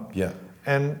 Right? Yeah.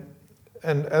 And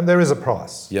there is a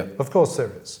price. Yeah. Of course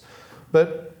there is.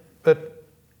 But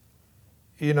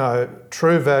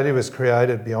true value is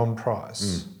created beyond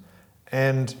price.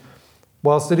 And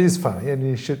whilst it is funny, and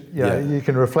you should, you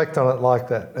can reflect on it like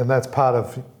that, and that's part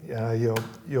of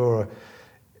your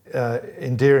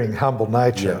endearing, humble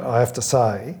nature, I have to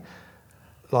say.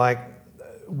 Like,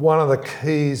 one of the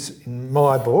keys in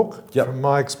my book, from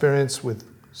my experience with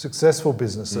successful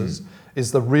businesses,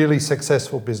 is the really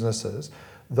successful businesses,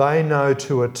 they know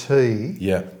to a T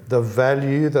the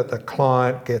value that the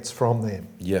client gets from them.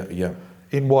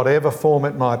 In whatever form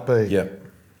it might be.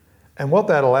 And what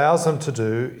that allows them to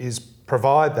do is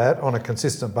provide that on a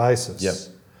consistent basis.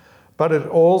 But it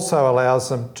also allows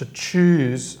them to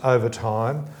choose over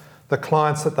time the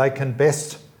clients that they can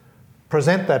best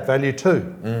present that value to,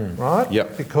 right?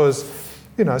 Because,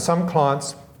 some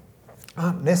clients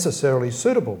aren't necessarily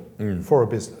suitable for a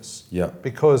business.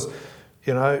 Because,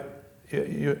 I've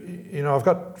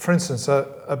got, for instance,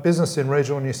 a business in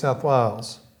regional New South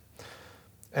Wales,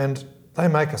 and they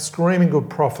make a screaming good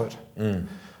profit.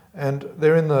 And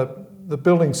they're in the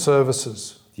building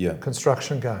services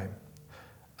construction game.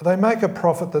 They make a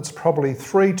profit that's probably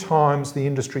 3 times the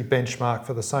industry benchmark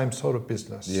for the same sort of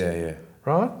business.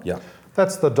 Right?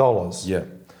 That's the dollars.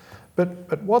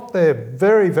 But what they're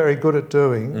very, very good at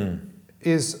doing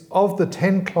is, of the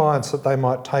 10 clients that they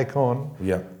might take on,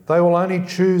 they will only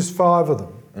choose 5 of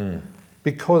them.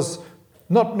 Because,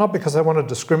 not because they want to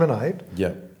discriminate,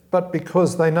 but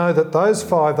because they know that those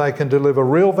 5 they can deliver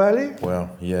real value.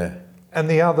 And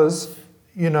the others,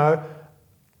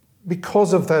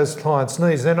 because of those clients'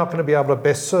 needs, they're not going to be able to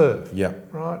best serve.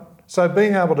 Right? So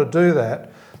being able to do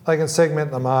that, they can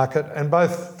segment the market, and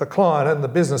both the client and the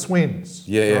business wins.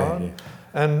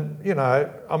 And,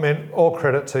 all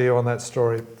credit to you on that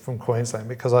story from Queensland,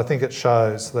 because I think it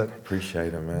shows that...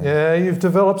 Appreciate it, man. Yeah, you've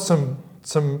developed some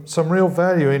real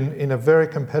value in a very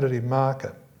competitive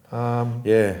market. I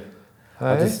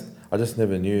just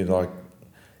never knew, like,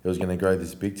 it was going to grow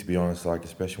this big, to be honest, like,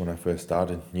 especially when I first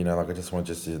started. I just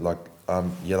wanted to, I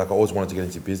always wanted to get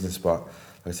into business, but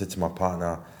like I said to my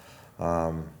partner,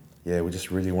 we just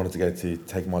really wanted to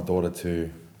take my daughter to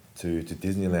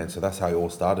Disneyland. So that's how it all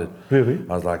started. Really?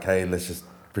 I was like, hey, let's just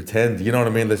pretend, you know what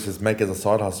I mean? Let's just make it as a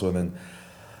side hustle. And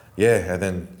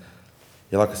then,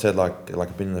 like I said,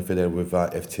 I've been affiliated with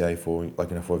FTA for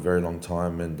a very long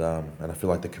time, and I feel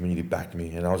like the community backed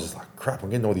me, and I was just like, crap, I'm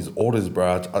getting all these orders,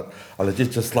 bro. I legit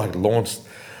just launched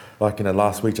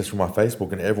last week just from my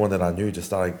Facebook, and everyone that I knew just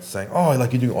started saying, oh, you're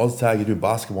doing OzTag, you're doing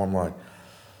basketball. I'm like,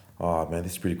 oh man,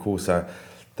 this is pretty cool. So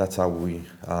that's how we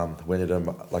ended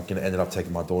up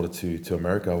taking my daughter to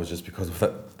America. It was just because of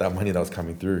that money that was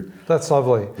coming through. That's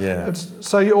lovely. Yeah.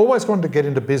 So you always wanted to get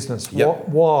into business.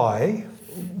 Why?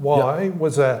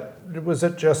 Was that? Was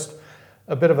it just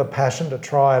a bit of a passion to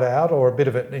try it out, or a bit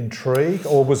of an intrigue,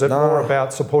 or was it more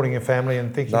about supporting your family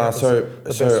and thinking that was the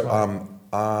best way?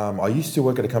 I used to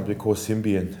work at a company called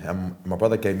Symbian, and my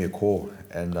brother gave me a call,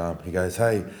 and he goes,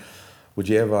 hey, would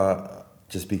you ever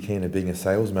just be keen at being a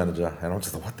sales manager? And I'm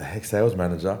just like, what the heck, sales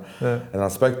manager? And I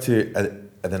spoke to,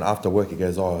 and then after work he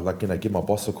goes, give my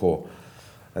boss a call.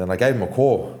 And then I gave him a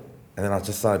call, and then I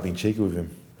just started being cheeky with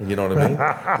him. You know what I mean?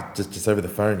 just over the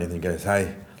phone, and he goes,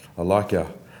 hey, I like you.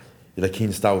 You're keen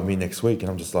to start with me next week? And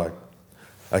I'm just like,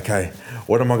 okay,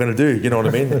 what am I going to do? You know what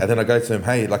I mean? And then I go to him,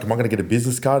 hey, am I going to get a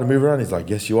business card to move around? He's like,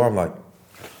 yes, you are. I'm like,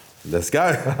 let's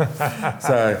go.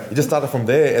 So it just started from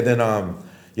there. And then,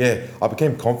 I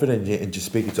became confident in just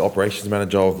speaking to operations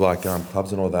manager of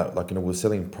clubs and all that. We're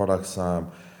selling products,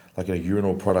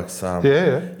 urinal products. For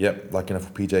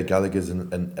PJ Gallagher's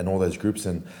and all those groups.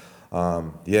 And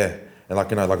And I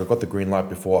got the green light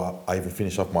before I even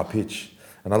finished off my pitch.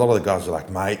 And a lot of the guys were like,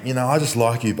 mate, I just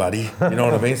like you, buddy. You know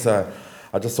what I mean? So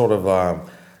I just sort of,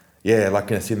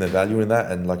 seen the value in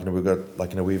that. And we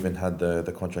got, we even had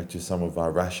the contract to some of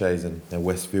our Rashay's and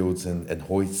Westfields and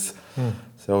Hoyts.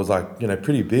 So it was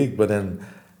pretty big. But then,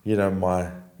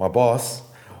 my boss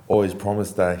always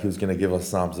promised that he was going to give us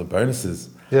some bonuses.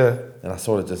 And I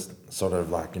sort of just sort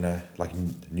of like,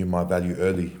 knew my value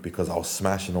early because I was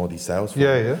smashing all these sales for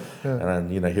Yeah, them. yeah. And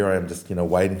then, here I am just,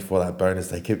 waiting for that bonus.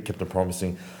 They kept on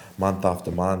promising month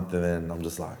after month. And then I'm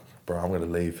just like, bro, I'm going to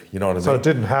leave. You know what I mean? So it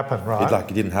didn't happen, right?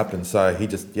 It didn't happen. So he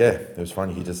just, it was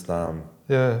funny. He just, got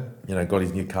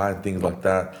his new car and things like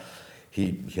that.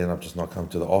 He ended up just not coming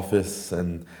to the office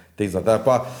and things like that.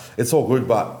 But it's all good.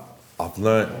 But I've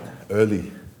learned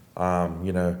early,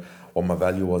 what my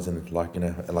value was and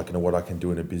what I can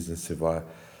do in a business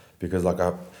because I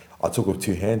took it with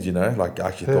two hands, I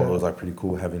actually thought it was pretty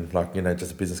cool having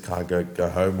just a business card, go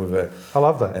home with it. I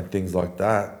love that. And things like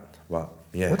that. But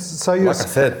yeah, So like I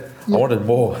said, I wanted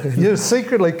more. You're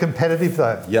secretly competitive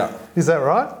though. Yeah. Is that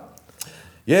right?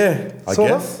 Yeah, I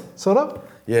guess. Sort of?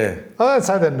 Yeah. I don't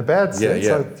say that in a bad sense.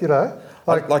 Yeah. So,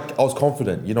 I was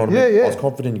confident, you know what I mean? Yeah. I was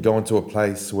confident in going to a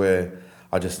place where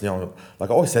I just, I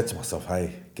always said to myself,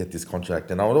 hey, get this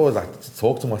contract. And I would always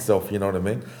talk to myself, you know what I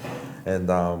mean? And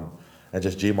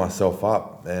just G myself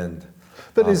up.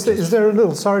 But is there a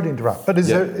little, sorry to interrupt, but is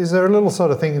there a little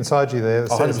sort of thing inside you there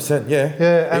that says... 100%, yeah.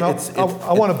 Yeah, and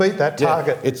I want to beat that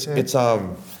target. It's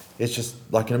just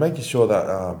making sure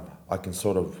that I can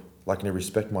sort of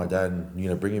respect my dad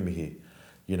and, bringing me here.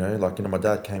 My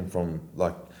dad came from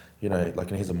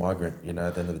he's a migrant,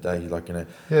 at the end of the day, he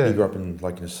grew up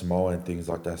in Samoa and things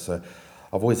like that. So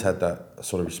I've always had that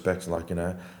sort of respect, I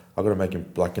got to make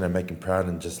him, make him proud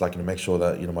and just make sure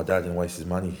that, my dad didn't waste his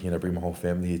money, bring my whole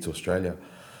family here to Australia,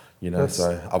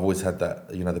 so I've always had that,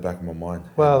 the back of my mind.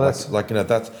 Well, and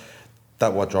that's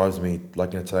what drives me,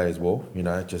 today as well,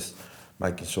 just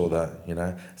making sure that,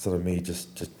 instead of me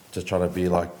just trying to be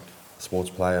like a sports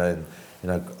player and,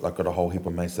 got a whole heap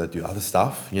of mates that do other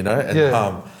stuff, and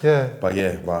but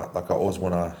I always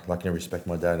want to respect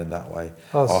my dad in that way,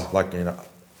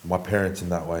 my parents in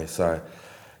that way. So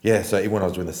so even when I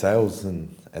was doing the sales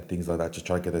and things like that, just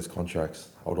try to get those contracts,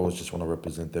 I would always just want to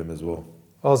represent them as well.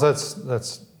 Oh, that's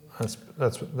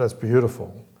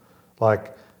beautiful.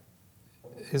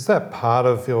 Is that part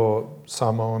of your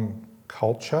Samoan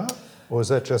culture, or is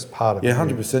that just part of? Yeah,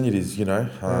 100% it is.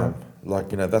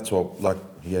 That's what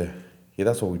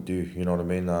that's what we do. You know what I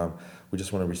mean? We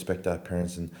just want to respect our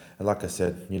parents, and like I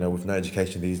said, with no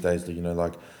education these days,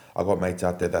 I got mates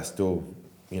out there that still,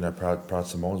 proud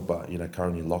Samoans, but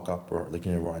currently lock up or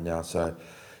right now. So,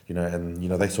 and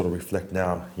they sort of reflect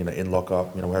now, in lock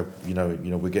up. We have,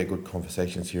 we get good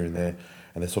conversations here and there,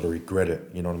 and they sort of regret it.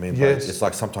 You know what I mean? Yes. But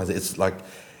it's sometimes it's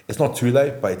it's not too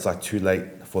late, but it's too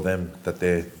late for them that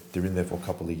they're in there for a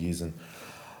couple of years, and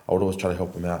I would always try to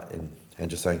help them out and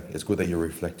just saying it's good that you're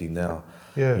reflecting now.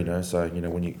 Yeah. So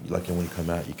when you when you come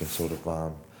out, you can sort of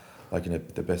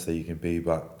the best that you can be.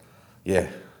 But yeah.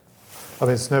 I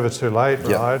mean, it's never too late,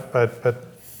 Yeah. right?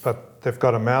 But they've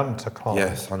got a mountain to climb.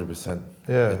 Yes, 100%.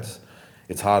 Yeah.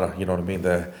 It's harder. You know what I mean?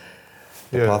 The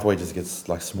pathway just gets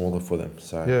smaller for them.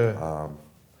 So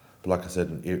but like I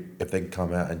said, if they can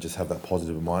come out and just have that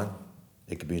positive mind,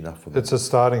 it could be enough for them. It's a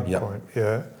starting point.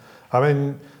 Yeah. I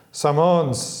mean,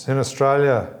 Samoans in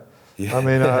Australia. Yeah. I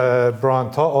mean,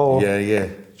 Brian To'o. Yeah.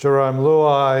 Jerome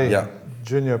Luai. Yeah.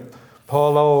 Junior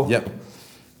Polo. Yep.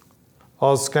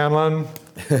 Ozzy Scanlan.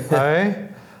 Hey,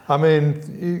 I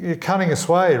mean, you're cutting us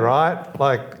way, right?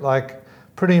 Like,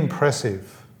 pretty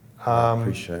impressive. I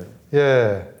appreciate it.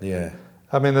 Yeah. Yeah.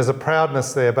 I mean, there's a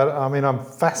proudness there, but I mean, I'm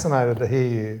fascinated to hear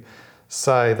you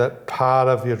say that part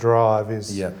of your drive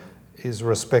is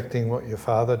respecting what your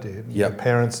father did, and your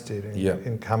parents did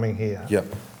in coming here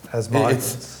as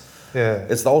migrants.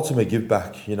 It's the ultimate give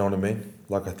back, you know what I mean?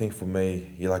 I think for me,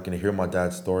 hearing my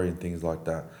dad's story and things like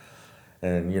that.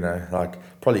 And,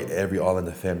 probably every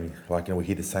Islander family, we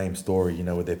hear the same story,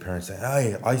 with their parents saying,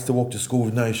 hey, I used to walk to school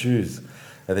with no shoes.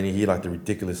 And then you hear the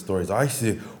ridiculous stories. I used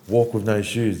to walk with no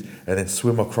shoes and then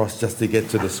swim across just to get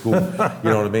to the school. You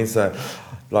know what I mean? So,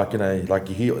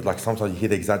 you hear, sometimes you hear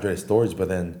the exaggerated stories, but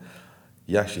then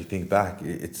you actually think back,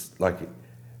 it's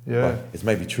it's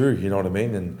maybe true, you know what I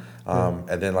mean? And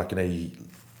and then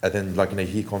you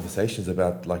hear conversations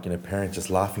about parents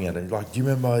just laughing at it. Do you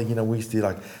remember we used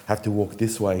to have to walk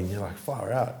this way, and you're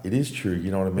far out. It is true, you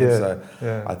know what I mean? So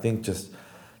I think just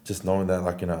knowing that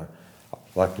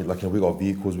we got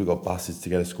vehicles, we got buses to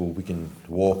go to school, we can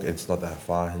walk, and it's not that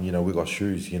far, and we got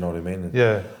shoes, you know what I mean?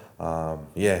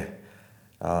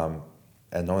 And,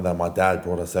 and knowing that my dad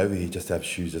brought us over here just to have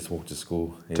shoes, just walk to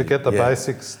school. To get the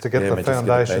basics, to get the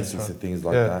foundations. Basics and things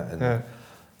like that. And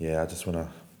I just want to,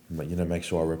 make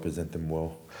sure I represent them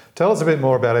well. Tell us a bit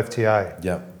more about FTA.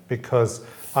 Yeah. Because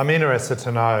I'm interested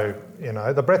to know,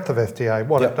 the breadth of FTA,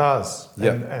 what it does,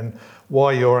 and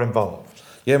why you're involved.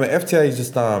 Yeah, FTA is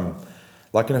just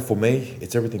like, for me,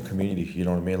 it's everything community, you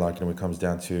know what I mean? Like, when it comes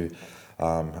down to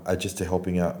just to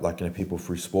helping out, like, people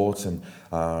through sports and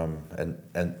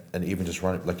even just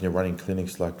running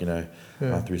clinics, like,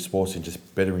 through sports and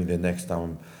just bettering their next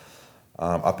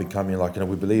up and coming. Like,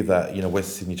 we believe that,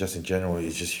 West Sydney just in general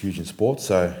is just huge in sports.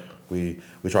 So we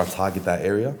try to target that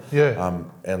area. Yeah.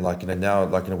 And like, now,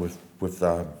 like, with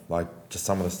like just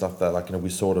some of the stuff that, like, we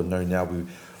sort of know now,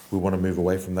 we want to move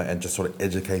away from that and just sort of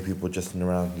educate people just in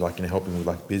around, like, helping with,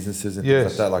 like, businesses and things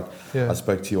like that, like I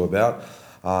spoke to you about.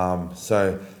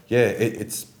 So yeah,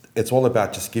 it's all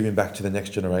about just giving back to the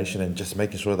next generation and just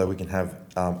making sure that we can have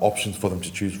options for them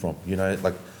to choose from.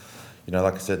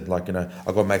 Like I said, like, I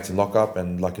got mates in lockup,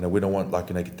 and, like, we don't want, like,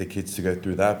 the kids to go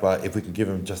through that. But if we can give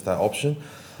them just that option,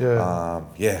 you're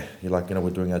like, we're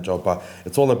doing our job. But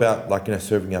it's all about, like,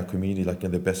 serving our community, like,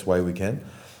 in the best way we can,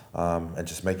 and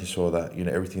just making sure that,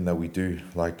 everything that we do,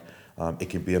 like, it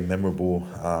can be a memorable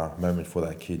moment for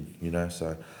that kid.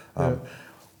 So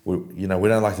we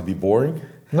don't like to be boring.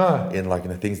 No. In, like,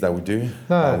 things that we do.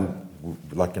 No.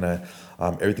 Like,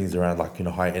 everything's around, like,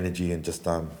 high energy, and just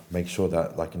make sure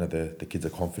that, like, the kids are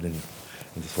confident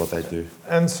in just what they do.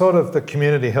 And sort of the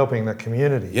community helping the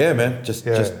community. Yeah, man.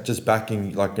 Just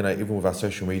backing, like, even with our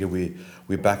social media,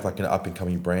 we back, like, up and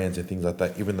coming brands and things like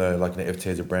that. Even though, like, FTA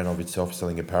is a brand of itself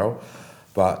selling apparel,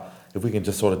 but if we can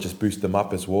just sort of just boost them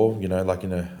up as well, like,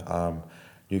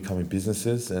 new coming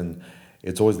businesses. And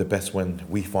it's always the best when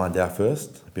we find out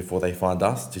first before they find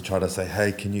us, to try to say,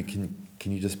 hey, can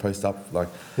you just post up, like,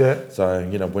 so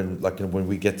when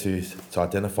we get to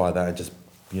identify that and just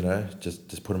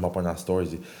just put them up on our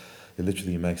stories, it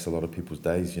literally makes a lot of people's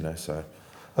days, so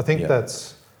I think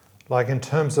that's, like, in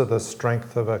terms of the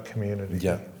strength of a community,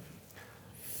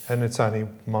 and it's only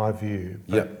my view,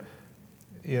 but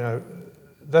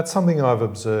that's something I've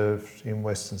observed in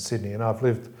Western Sydney, and I've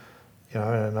lived in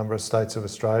a number of states of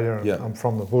Australia, and I'm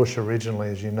from the bush originally,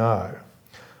 as you know.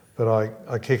 But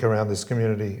I kick around this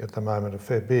community at the moment a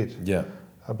fair bit. Yeah.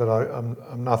 But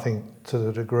I'm nothing to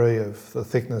the degree of the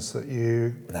thickness that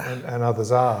you and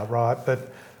others are, right?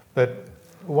 But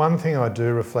one thing I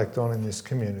do reflect on in this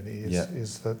community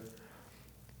is that,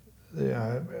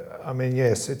 I mean,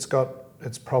 yes, it's got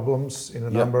its problems in a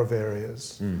number of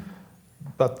areas,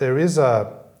 but there is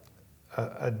a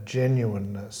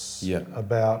genuineness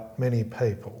about many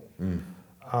people.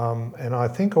 And I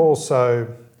think also,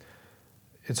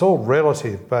 it's all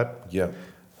relative, but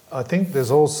I think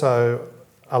there's also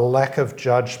a lack of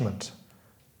judgment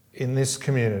in this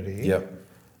community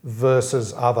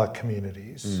versus other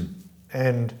communities.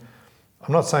 And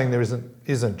I'm not saying there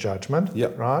isn't judgment,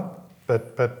 right?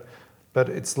 But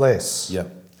it's less.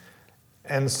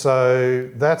 And so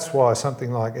that's why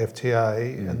something like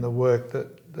FTA and the work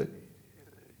that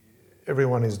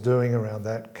everyone is doing around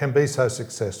that can be so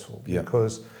successful,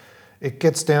 because it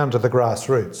gets down to the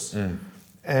grassroots.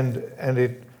 And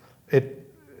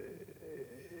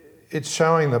it's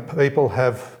showing that people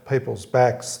have people's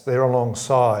backs, they're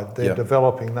alongside, they're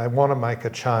developing, they want to make a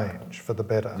change for the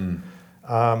better.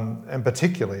 And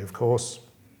particularly, of course,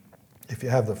 if you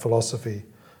have the philosophy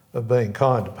of being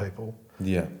kind to people,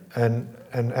 and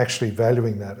actually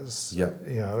valuing that as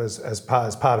as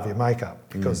part of your makeup,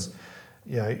 because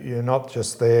you're not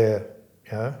just there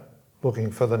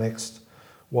looking for the next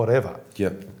whatever.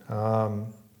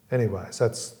 Anyways,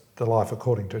 that's the life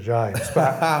according to James.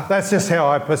 But that's just how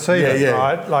I perceive it,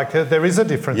 right? Like, there is a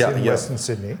difference in Western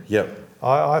Sydney.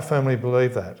 I firmly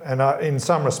believe that. And in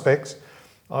some respects,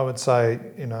 I would say,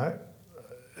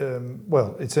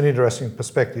 well, it's an interesting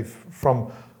perspective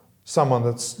from someone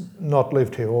that's not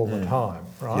lived here all the time,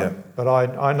 right? But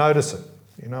I notice it.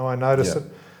 I notice it.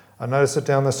 I notice it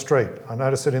down the street. I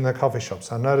notice it in the coffee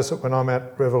shops. I notice it when I'm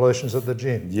at Revolutions at the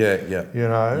gym.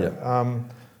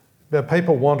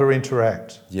 People want to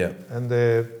interact. And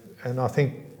I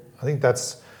think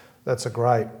that's a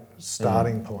great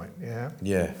starting point.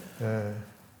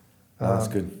 That's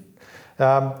good.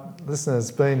 Listen, it's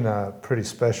been pretty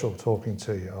special talking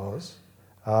to you, Oz.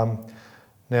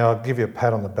 Now, I'll give you a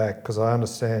pat on the back, because I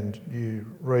understand you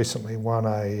recently won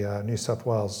a New South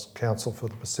Wales Council for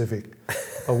the Pacific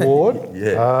Award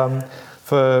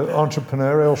for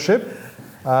entrepreneurship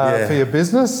for your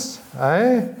business,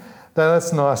 eh?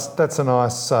 That's nice. That's a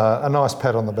nice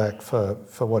pat on the back for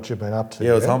what you've been up to.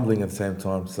 Yeah, it was humbling at the same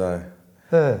time. So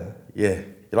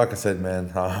like I said, man,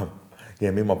 me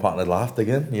and my partner laughed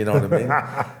again. You know what I mean?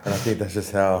 And I think that's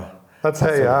just how. That's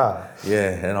how you are.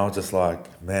 Yeah, and I was just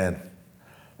like, man,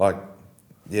 like,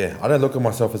 I don't look at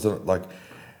myself as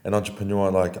an entrepreneur.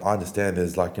 Like, I understand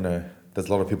there's there's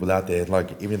a lot of people out there,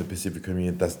 like even in the Pacific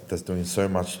community, that's doing so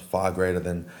much far greater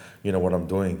than what I'm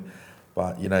doing.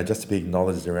 But, you know, just to be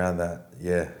acknowledged around that,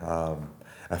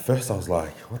 at first I was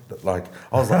like, what the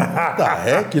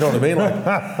heck? You know what I mean? Like,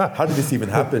 how did this even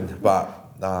happen? But,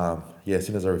 as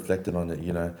soon as I reflected on it,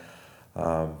 you know,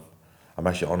 I'm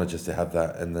actually honoured just to have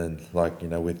that. And then, like, you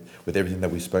know, with everything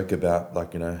that we spoke about,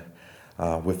 like, you know,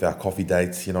 with our coffee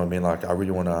dates, you know what I mean? Like, I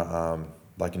really want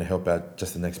to, help out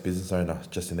just the next business owner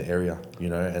just in the area, you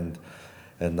know,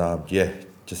 and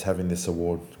just having this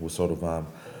award will sort of,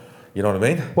 you know what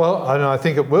I mean? Well, I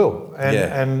think it will.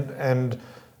 And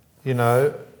you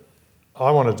know,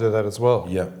 I want to do that as well.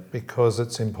 Yeah. Because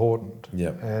it's important. Yeah.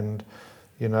 And,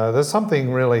 you know, there's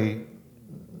something really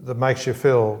that makes you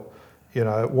feel, you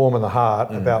know, warm in the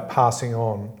heart about passing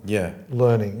on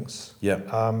learnings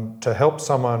to help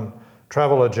someone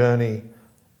travel a journey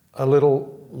a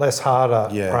little less harder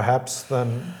perhaps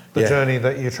than the journey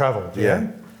that you travelled. Yeah.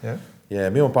 Me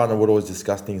and my partner would always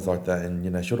discuss things like that, and, you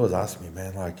know, she would always ask me,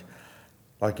 man,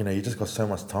 like, you know, you just got so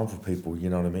much time for people, you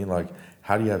know what I mean? Like,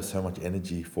 how do you have so much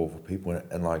energy for people?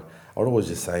 And like, I would always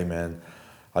just say, man,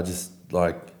 I just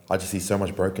see so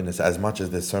much brokenness. As much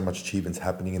as there's so much achievements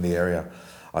happening in the area,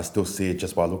 I still see it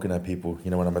just by looking at people.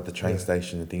 You know, when I'm at the train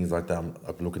station and things like that, I'm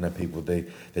looking at people, they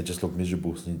just look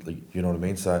miserable, you know what I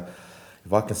mean? So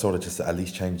if I can sort of just at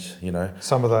least change, you know,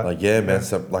 some of that,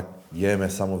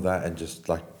 some of that, and just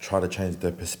like try to change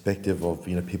the perspective of,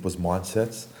 you know, people's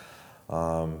mindsets,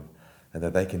 and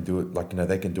that they can do it, like, you know,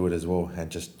 they can do it as well, and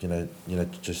just, you know,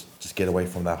 just get away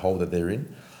from that hole that they're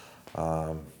in.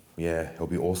 It'll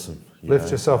be awesome. Lift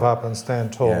yourself up and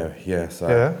stand tall.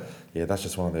 So that's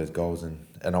just one of those goals, and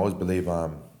I always believe,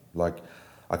 like,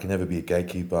 I can never be a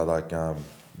gatekeeper, like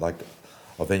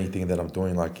of anything that I'm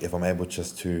doing. Like, if I'm able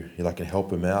just to, you know, I can help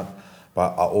them out,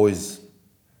 but I always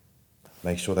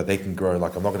make sure that they can grow.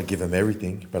 Like, I'm not going to give them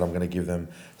everything, but I'm going to give them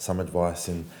some advice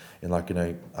and like, you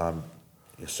know,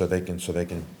 so they can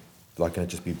like, you know,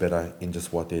 just be better in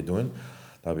just what they're doing.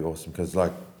 That'd be awesome. Because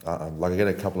like I get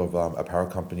a couple of apparel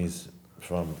companies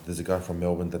there's a guy from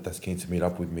Melbourne that's keen to meet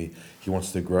up with me. He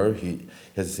wants to grow. He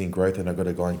hasn't seen growth, and I got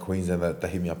a guy in Queensland that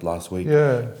hit me up last week.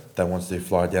 Yeah. That wants to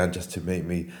fly down just to meet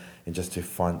me and just to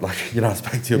find, like, you know, I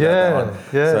spoke to you about that one.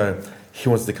 Yeah. So he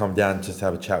wants to come down just to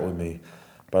have a chat with me.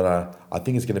 But I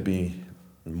think it's going to be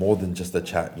more than just a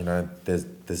chat. You know,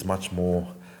 there's much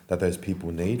more that those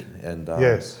people need. And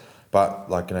but,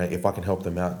 like, you know, if I can help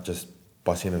them out just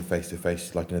by seeing them face to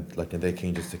face, like, you know, they're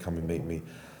keen just to come and meet me.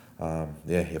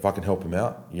 If I can help them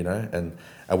out, you know, and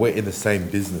we're in the same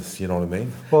business, you know what I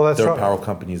mean? Well, that's right. They're apparel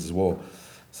companies as well.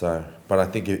 So, but I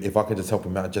think if I could just help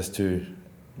them out just to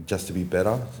be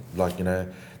better, like, you know,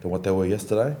 than what they were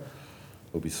yesterday,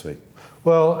 it'll be sweet.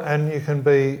 Well, and you can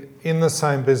be in the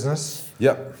same business.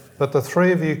 Yep. But the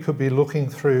three of you could be looking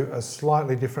through a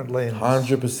slightly different lens.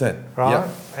 100%. Right?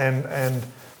 Yep.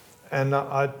 And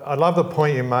I love the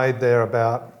point you made there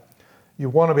about you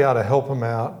want to be able to help them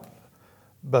out,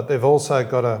 but they've also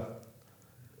got to,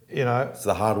 you know, it's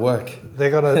the hard work.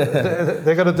 They've got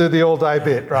to do the all day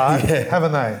bit, right?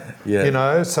 Haven't they? Yeah. You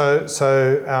know, so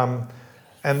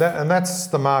and that's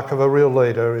the mark of a real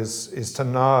leader is to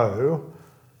know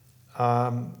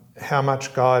how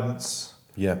much guidance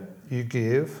you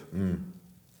give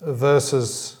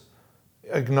versus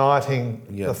igniting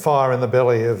the fire in the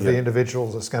belly of the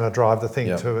individual that's going to drive the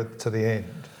thing to the end,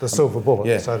 the silver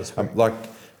bullet, so to speak.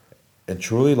 And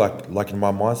truly, like in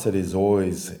my mindset is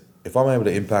always, if I'm able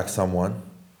to impact someone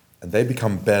and they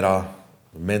become better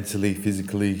mentally,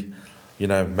 physically, you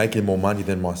know, making more money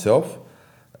than myself,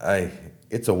 hey,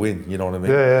 it's a win. You know what I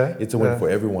mean? Yeah. It's a win for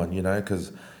everyone. You know,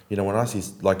 because, you know, when I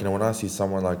see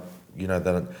someone like, you know,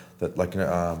 that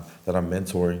I'm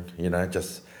mentoring, you know,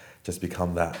 just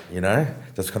become that, you know,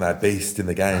 just become that beast in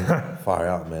the game. Fire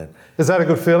out, man. Is that a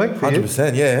good feeling for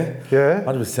 100%, you? Yeah.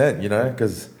 100%, you know,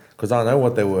 because I know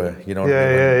what they were, you know what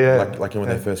I mean? Like when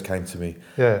they first came to me.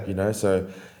 Yeah. You know, so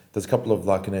there's a couple of,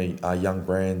 like, you know, young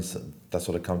brands that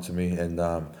sort of come to me, and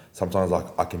sometimes, like,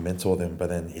 I can mentor them, but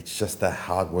then it's just that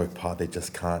hard work part they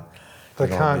just can't. They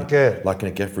can't get. Like,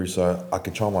 can get through, so I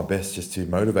can try my best just to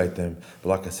motivate them. But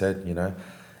like I said, you know,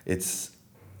 it's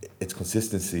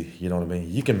consistency, you know what I mean?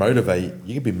 You can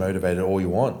be motivated all you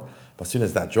want, but as soon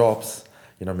as that drops,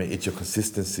 you know what I mean, it's your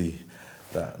consistency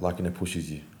that, like, you know, pushes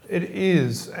you. It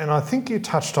is, and I think you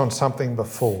touched on something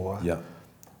before. Yeah.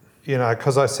 You know,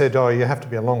 because I said, you'd have to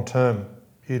be a long-term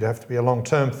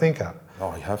thinker.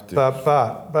 Oh, you have to.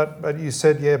 But you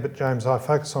said, but James, I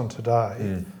focus on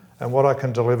today and what I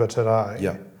can deliver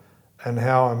today and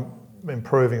how I'm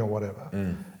improving or whatever.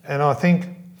 And I think,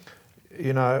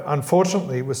 you know,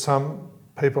 unfortunately with some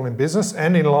people in business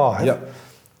and in life,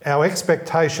 our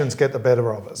expectations get the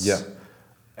better of us. Yeah.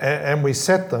 And we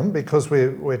set them because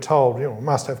we're told, you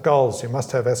must have goals, you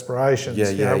must have aspirations,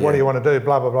 what do you want to do,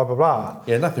 blah, blah, blah, blah, blah.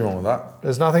 Yeah, nothing wrong with that.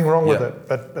 There's nothing wrong with it.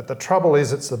 But the trouble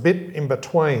is it's the bit in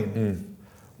between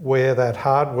where that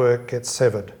hard work gets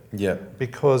severed. Yeah.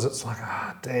 Because it's like,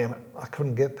 damn it, I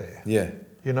couldn't get there. Yeah.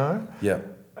 Yeah.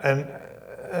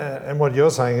 And what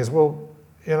you're saying is,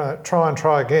 try and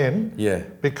try again. Yeah.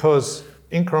 Because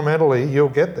incrementally you'll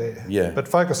get there. Yeah. But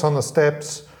focus on the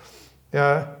steps,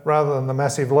 rather than the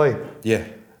massive leap. Yeah.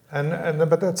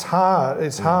 But that's hard.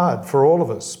 It's hard for all of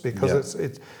us because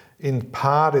it's in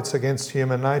part it's against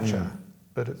human nature,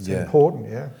 but it's important.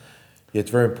 Yeah. Yeah,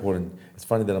 it's very important. It's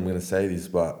funny that I'm going to say this,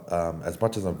 but as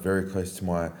much as I'm very close to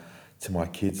my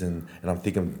kids and I'm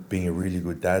thinking being a really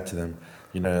good dad to them,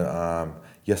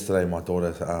 yesterday my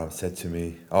daughter said to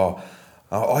me, oh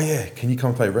yeah, can you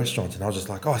come play restaurants? And I was just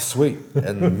like, oh, sweet.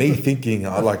 And me thinking,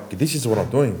 this is what I'm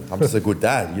doing. I'm just a good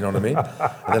dad, you know what I mean?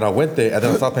 And then I went there and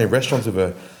then I started playing restaurants with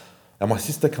her. And my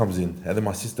sister comes in and then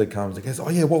my sister comes and goes, oh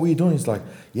yeah, what were you doing? It's like,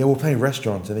 yeah, we're playing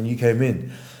restaurants. And then you came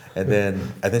in. And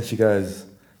then she goes,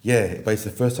 yeah, but it's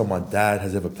the first time my dad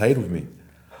has ever played with me.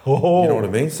 Oh. You know what I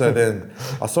mean? So then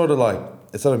I sort of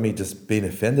instead of me just being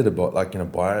offended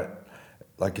by it,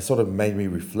 it sort of made me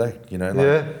reflect,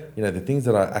 the things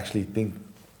that I actually think,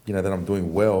 that I'm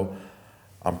doing well,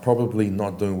 I'm probably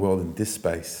not doing well in this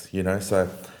space, So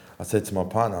I said to my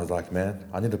partner, I was like, man,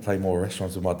 I need to play more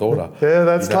restaurants with my daughter. Yeah,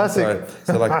 that's classic.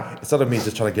 So instead of me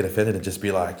just trying to get offended and just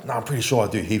be like, no, I'm pretty sure I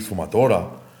do heaps for my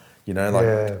daughter, I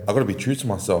got to be true to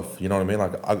myself, you know what I mean?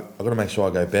 I got to make sure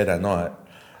I go to bed at night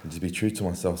and just be true to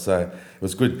myself. So it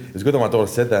was good. It was good that my daughter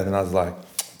said that, and I was like,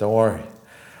 don't worry.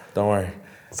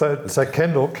 So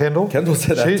Kendall said that to my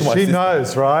sister. She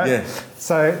knows, right? Yeah.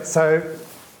 So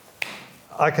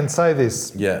I can say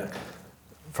this. Yeah.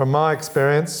 From my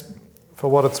experience, for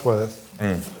what it's worth,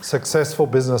 successful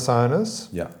business owners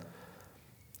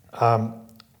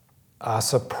are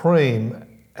supreme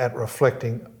at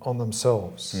reflecting on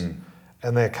themselves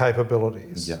and their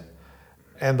capabilities. Yeah.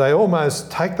 And they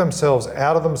almost take themselves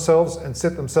out of themselves and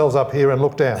sit themselves up here and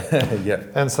look down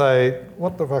and say,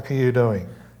 what the fuck are you doing?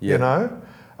 Yeah.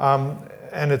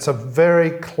 And it's a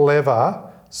very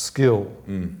clever skill.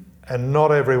 And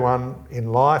not everyone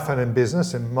in life and in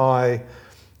business, in my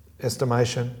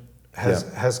estimation,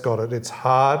 has got it. It's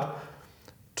hard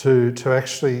to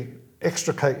actually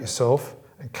extricate yourself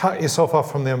and cut yourself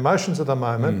off from the emotions of the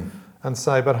moment and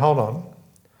say, but hold on,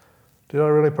 did I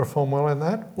really perform well in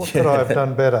that? What could I have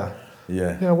done better?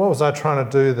 Yeah. What was I trying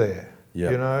to do there? Yeah.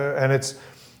 And it's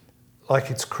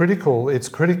critical. It's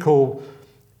critical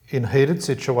in heated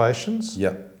situations.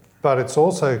 Yeah. But it's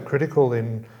also critical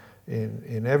in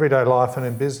everyday life and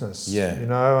in business. Yeah.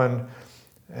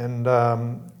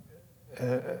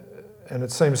 And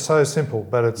it seems so simple,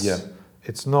 but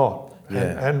it's not.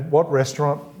 Yeah. And what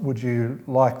restaurant would you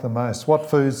like the most? What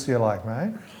foods do you like,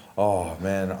 mate? Oh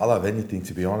man, I love anything,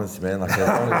 to be honest, man. It's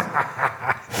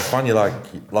funny, I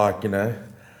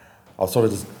sort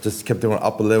of just kept doing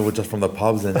upper level just from the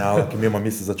pubs, and now me and my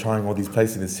missus are trying all these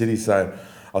places in the city. So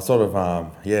I sort of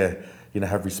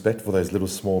have respect for those little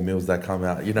small meals that come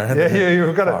out. You've got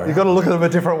to look at them a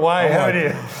different way, haven't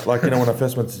you? When I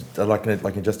first went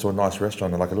to just to a nice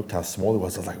restaurant, and I looked how small it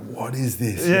was, I was like, what is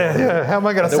this? Yeah. How am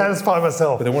I going to satisfy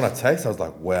myself? But then when I tasted, I was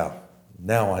like, wow.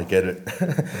 Now I get it.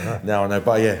 Now I know.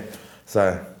 But it's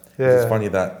funny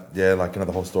that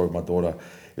the whole story of my daughter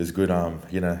is good.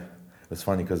 It was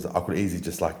funny because I could easily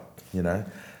just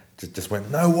just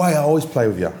went, no way, I always play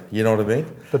with you. You know what I mean?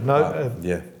 But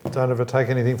don't ever take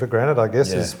anything for granted, I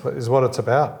guess, is what it's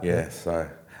about. Yeah. So,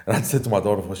 and I said to my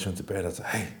daughter before she went to bed, I said,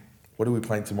 hey, what are we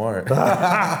playing tomorrow?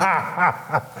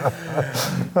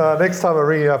 Next time I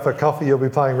ring you up for coffee, you'll be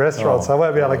playing restaurants. I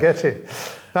won't be able to get you.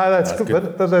 No, that's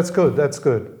good. But that's good. That's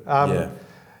good.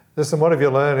 Listen, what have you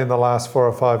learned in the last 4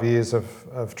 or 5 years of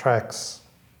TRXX?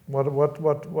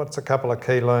 What's a couple of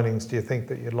key learnings do you think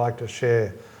that you'd like to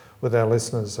share with our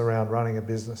listeners around running a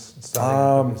business and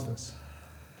starting a business?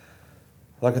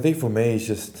 I think for me, it's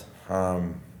just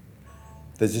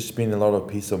there's just been a lot of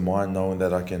peace of mind knowing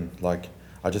that I can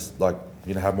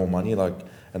have more money.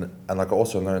 And I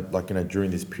also learned like, during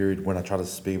this period when I try to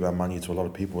speak about money to a lot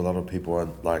of people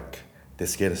are they're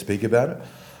scared to speak about it.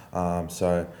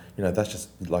 That's just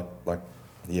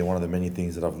one of the many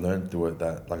things that I've learned through it,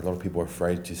 that a lot of people are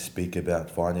afraid to speak about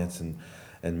finance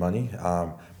and money.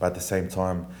 But at the same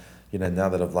time, now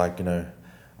that I've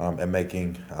am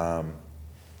making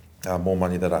more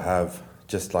money that I have,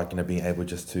 just being able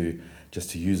just to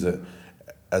use it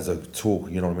as a tool,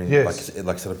 you know what I mean? Yes.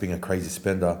 Instead of being a crazy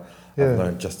spender, I've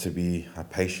learned just to be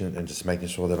patient and just making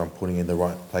sure that I'm putting in the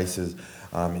right places,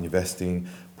 investing,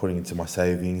 putting into my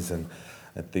savings and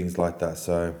things like that.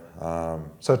 So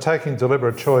taking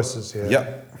deliberate choices.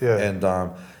 And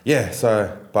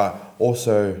but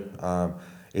also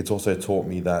it's also taught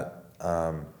me that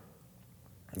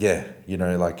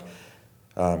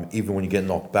even when you get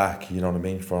knocked back, you know what I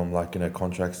mean, from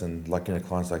contracts and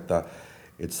clients like that,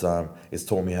 it's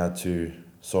taught me how to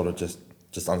sort of just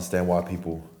understand why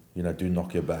people do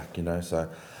knock your back, so,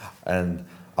 and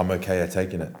I'm okay at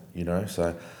taking it,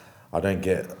 so I don't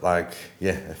get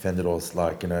offended or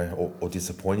or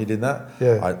disappointed in that.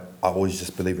 I always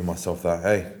just believe in myself that,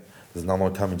 hey, there's another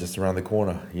one coming just around the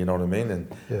corner, you know what I mean, and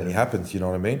it happens, you know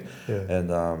what I mean, and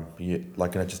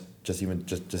just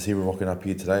even rocking up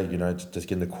here today, just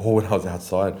getting the call when I was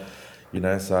outside,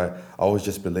 so I always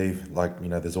just believe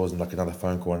there's always another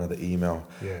phone call, another email,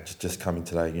 just coming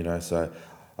today, so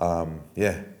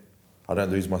I don't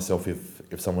lose myself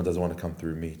if someone doesn't want to come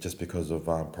through me just because of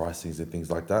pricings and things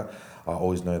like that. I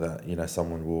always know that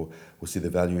someone will see the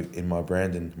value in my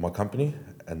brand and my company,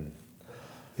 and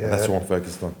that's what I'm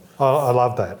focused on. I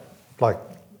love that.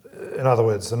 In other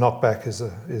words, the knockback is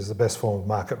the best form of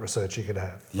market research you could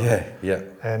have. Right? Yeah.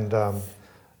 And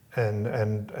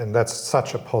that's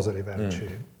such a positive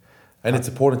attitude. And it's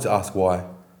important to ask why.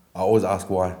 I always ask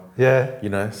why.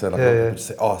 So people just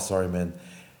say, "Oh, sorry, man,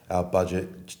 our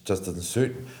budget just doesn't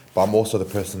suit." But I'm also the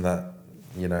person that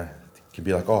can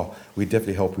be like, "Oh, we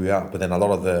definitely help you out." But then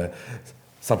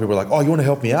some people are like, "Oh, you want to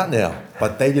help me out now?"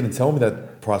 But they didn't tell me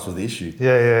that price was the issue.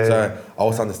 So I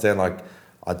also understand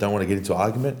I don't want to get into an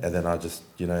argument, and then I just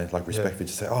respectfully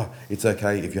just say, "Oh, it's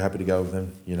okay if you're happy to go with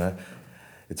them.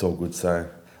 It's all good." So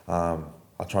I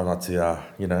try not to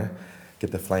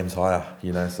get the flames higher.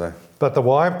 So. But the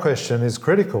why question is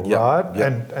critical, right?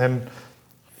 Yep. And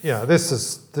this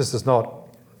is not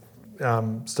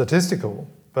statistical,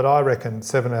 but I reckon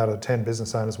 7 out of 10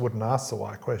 business owners wouldn't ask the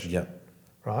why question. Yeah.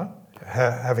 Right?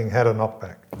 Having had a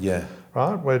knockback. Yeah.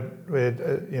 Right?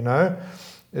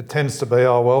 It tends to be,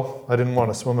 oh, well, I didn't want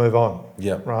us, we'll move on.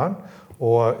 Yeah. Right?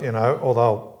 Or, or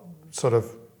they'll sort of,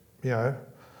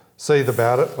 seethe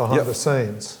about it behind the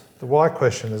scenes. The why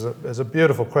question is a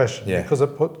beautiful question because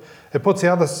it puts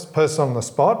the other person on the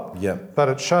spot, but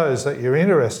it shows that you're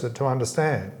interested to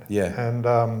understand. Yeah. And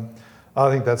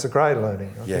I think that's a great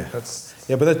learning. I think that's...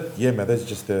 man, that's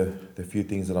just the few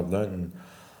things that I've learned.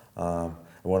 And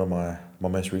one of my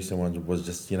most recent ones was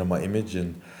just, my image,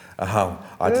 and I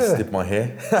just slipped my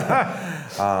hair.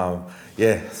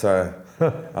 So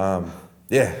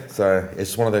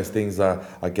it's one of those things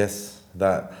I guess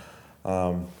that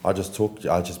I just took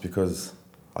because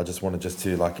I just wanted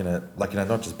to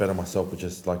not just better myself, but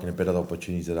just better the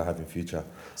opportunities that I have in future.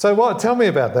 So tell me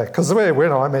about that, because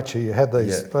when I met you had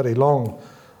these bloody long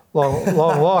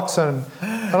locks, and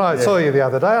I saw you the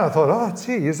other day, and I thought, oh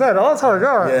gee, is that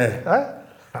Ozzy?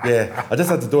 Yeah, I just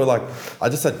had to do it. I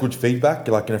just had good feedback,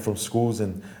 from schools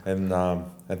and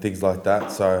things like that.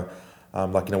 So,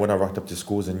 when I rocked up to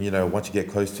schools, and once you get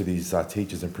close to these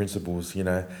teachers and principals,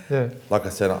 like I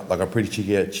said, I'm pretty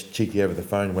cheeky over the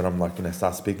phone when I'm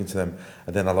start speaking to them,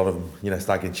 and then a lot of them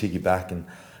start getting cheeky back, and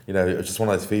it's just one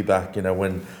of those feedback,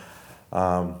 when.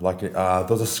 There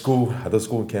was a school in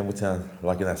Campbelltown,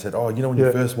 and I said, oh, when you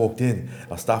first walked in,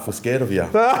 our staff was scared of you.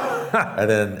 and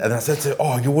then I said to,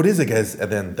 oh, what is it, guys?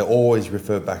 And then they always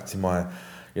refer back to my,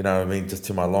 just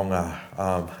to my long, man,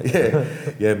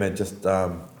 just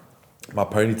my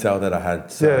ponytail that I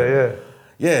had. So,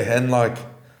 and I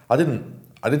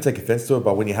didn't take offense to it,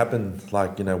 but when it happened,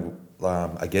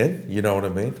 again, you know what I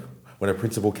mean? When a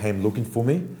principal came looking for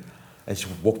me, and she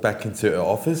walked back into her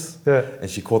office, and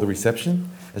she called the reception,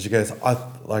 and she goes, I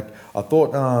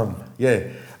thought,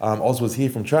 Oz was here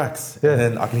from TRXX, and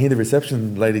then I can hear the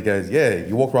reception lady goes,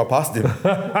 you walked right past him.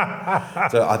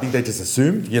 So I think they just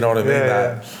assumed, you know what I mean?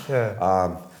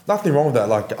 Nothing wrong with that.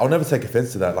 I'll never take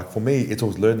offense to that. For me, it's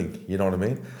always learning, you know what I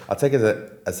mean? I take it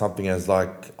as something as I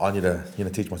need to,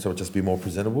 teach myself just be more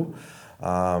presentable.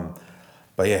 But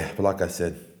like I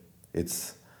said,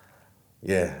 it's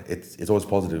always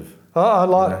positive. I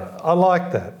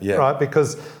like that, right?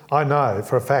 Because I know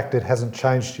for a fact it hasn't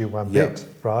changed you one bit,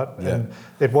 right? And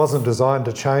it wasn't designed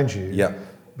to change you. Yeah.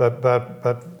 But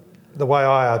the way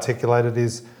I articulate it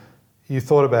is, you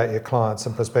thought about your clients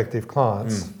and prospective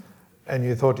clients, and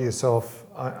you thought to yourself,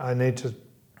 I need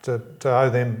to owe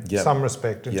them some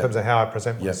respect in terms of how I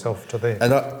present myself to them.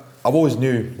 And I've always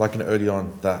knew, early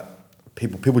on, that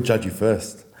people judge you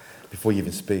first before you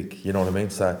even speak. You know what I mean?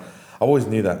 So I always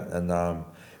knew that, and it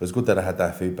was good that I had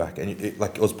that feedback, and it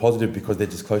was positive because they're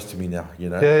just close to me now.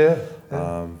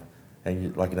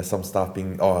 And some staff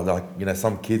being,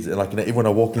 some kids, even when I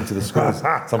walk into the schools,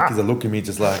 some kids are looking at me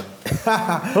just like,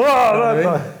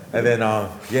 And then,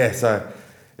 so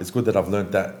it's good that I've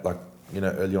learned that,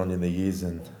 early on in the years,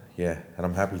 and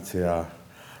I'm happy to,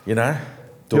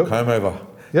 do a comb over.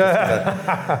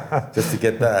 Yeah. Just to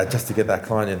get that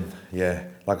client in. Yeah.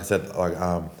 Like I said,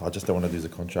 I just don't want to lose a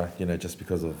contract, just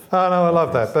because of. Oh no, I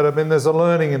love that. But I mean, there's a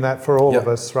learning in that for all of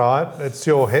us, right? It's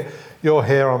your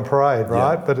hair on parade,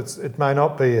 right? But it may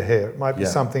not be your hair. It might be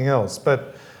something else.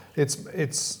 But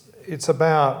it's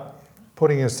about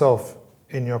putting yourself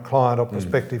in your client or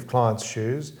prospective client's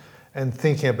shoes and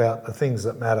thinking about the things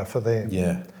that matter for them.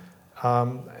 Yeah.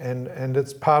 And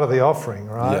it's part of the offering,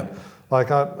 right? Yeah. Like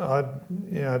I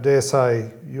dare say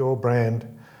your brand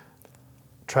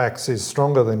TRXX is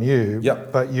stronger than you,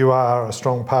 but you are a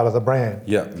strong part of the brand.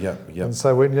 Yeah. And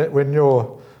so when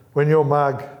your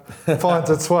mug finds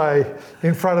its way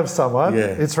in front of someone,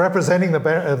 it's representing the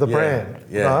brand,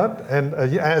 right? And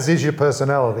as is your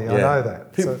personality, I know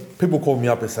that. People call me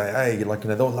up and say, "Hey,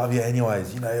 they'll love you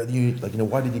anyways. Why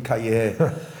did you cut your hair?"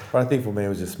 But I think for me, it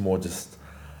was just more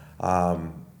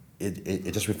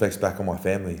it just reflects back on my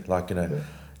family.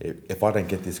 If I don't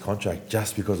get this contract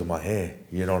just because of my hair,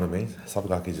 you know what I mean?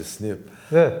 Something I can just snip.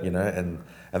 Yeah. And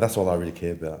that's all I really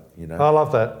care about. I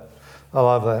love that.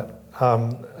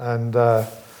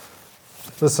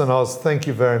 Listen, Oz, thank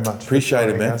you very much. Appreciate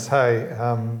it, man. Hey,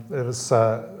 it was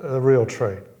a real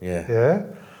treat. Yeah. Yeah.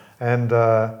 And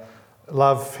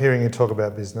love hearing you talk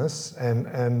about business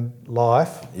and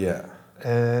life. Yeah.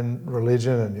 And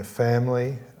religion and your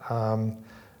family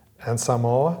and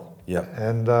Samoa. Yeah.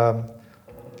 And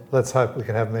let's hope we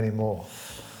can have many more.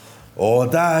 All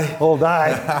day.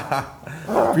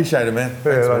 Appreciate it, man.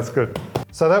 Thanks, that's good.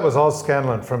 So that was Ozzy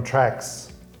Scanlan from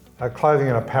TRXX, a clothing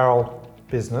and apparel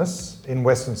business in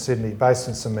Western Sydney, based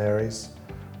in St Mary's,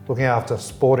 looking after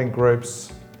sporting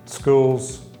groups,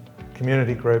 schools,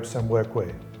 community groups and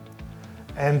workwear.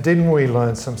 And didn't we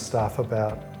learn some stuff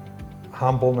about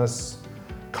humbleness,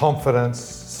 confidence,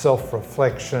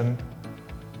 self-reflection,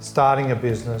 starting a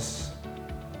business,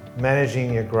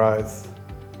 managing your growth,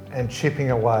 and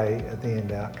chipping away at the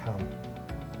end outcome.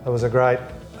 It was a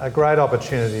great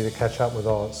opportunity to catch up with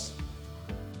Oz.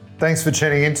 Thanks for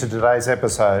tuning in to today's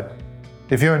episode.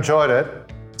 If you enjoyed it,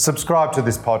 subscribe to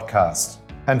this podcast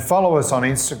and follow us on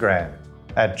Instagram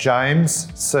at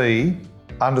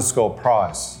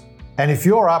JamesC_Price. And if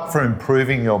you're up for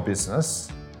improving your business,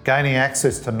 gaining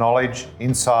access to knowledge,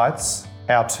 insights,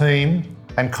 our team,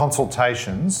 and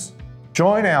consultations,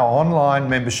 join our online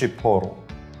membership portal.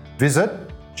 Visit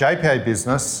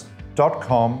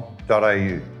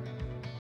jpabusiness.com.au.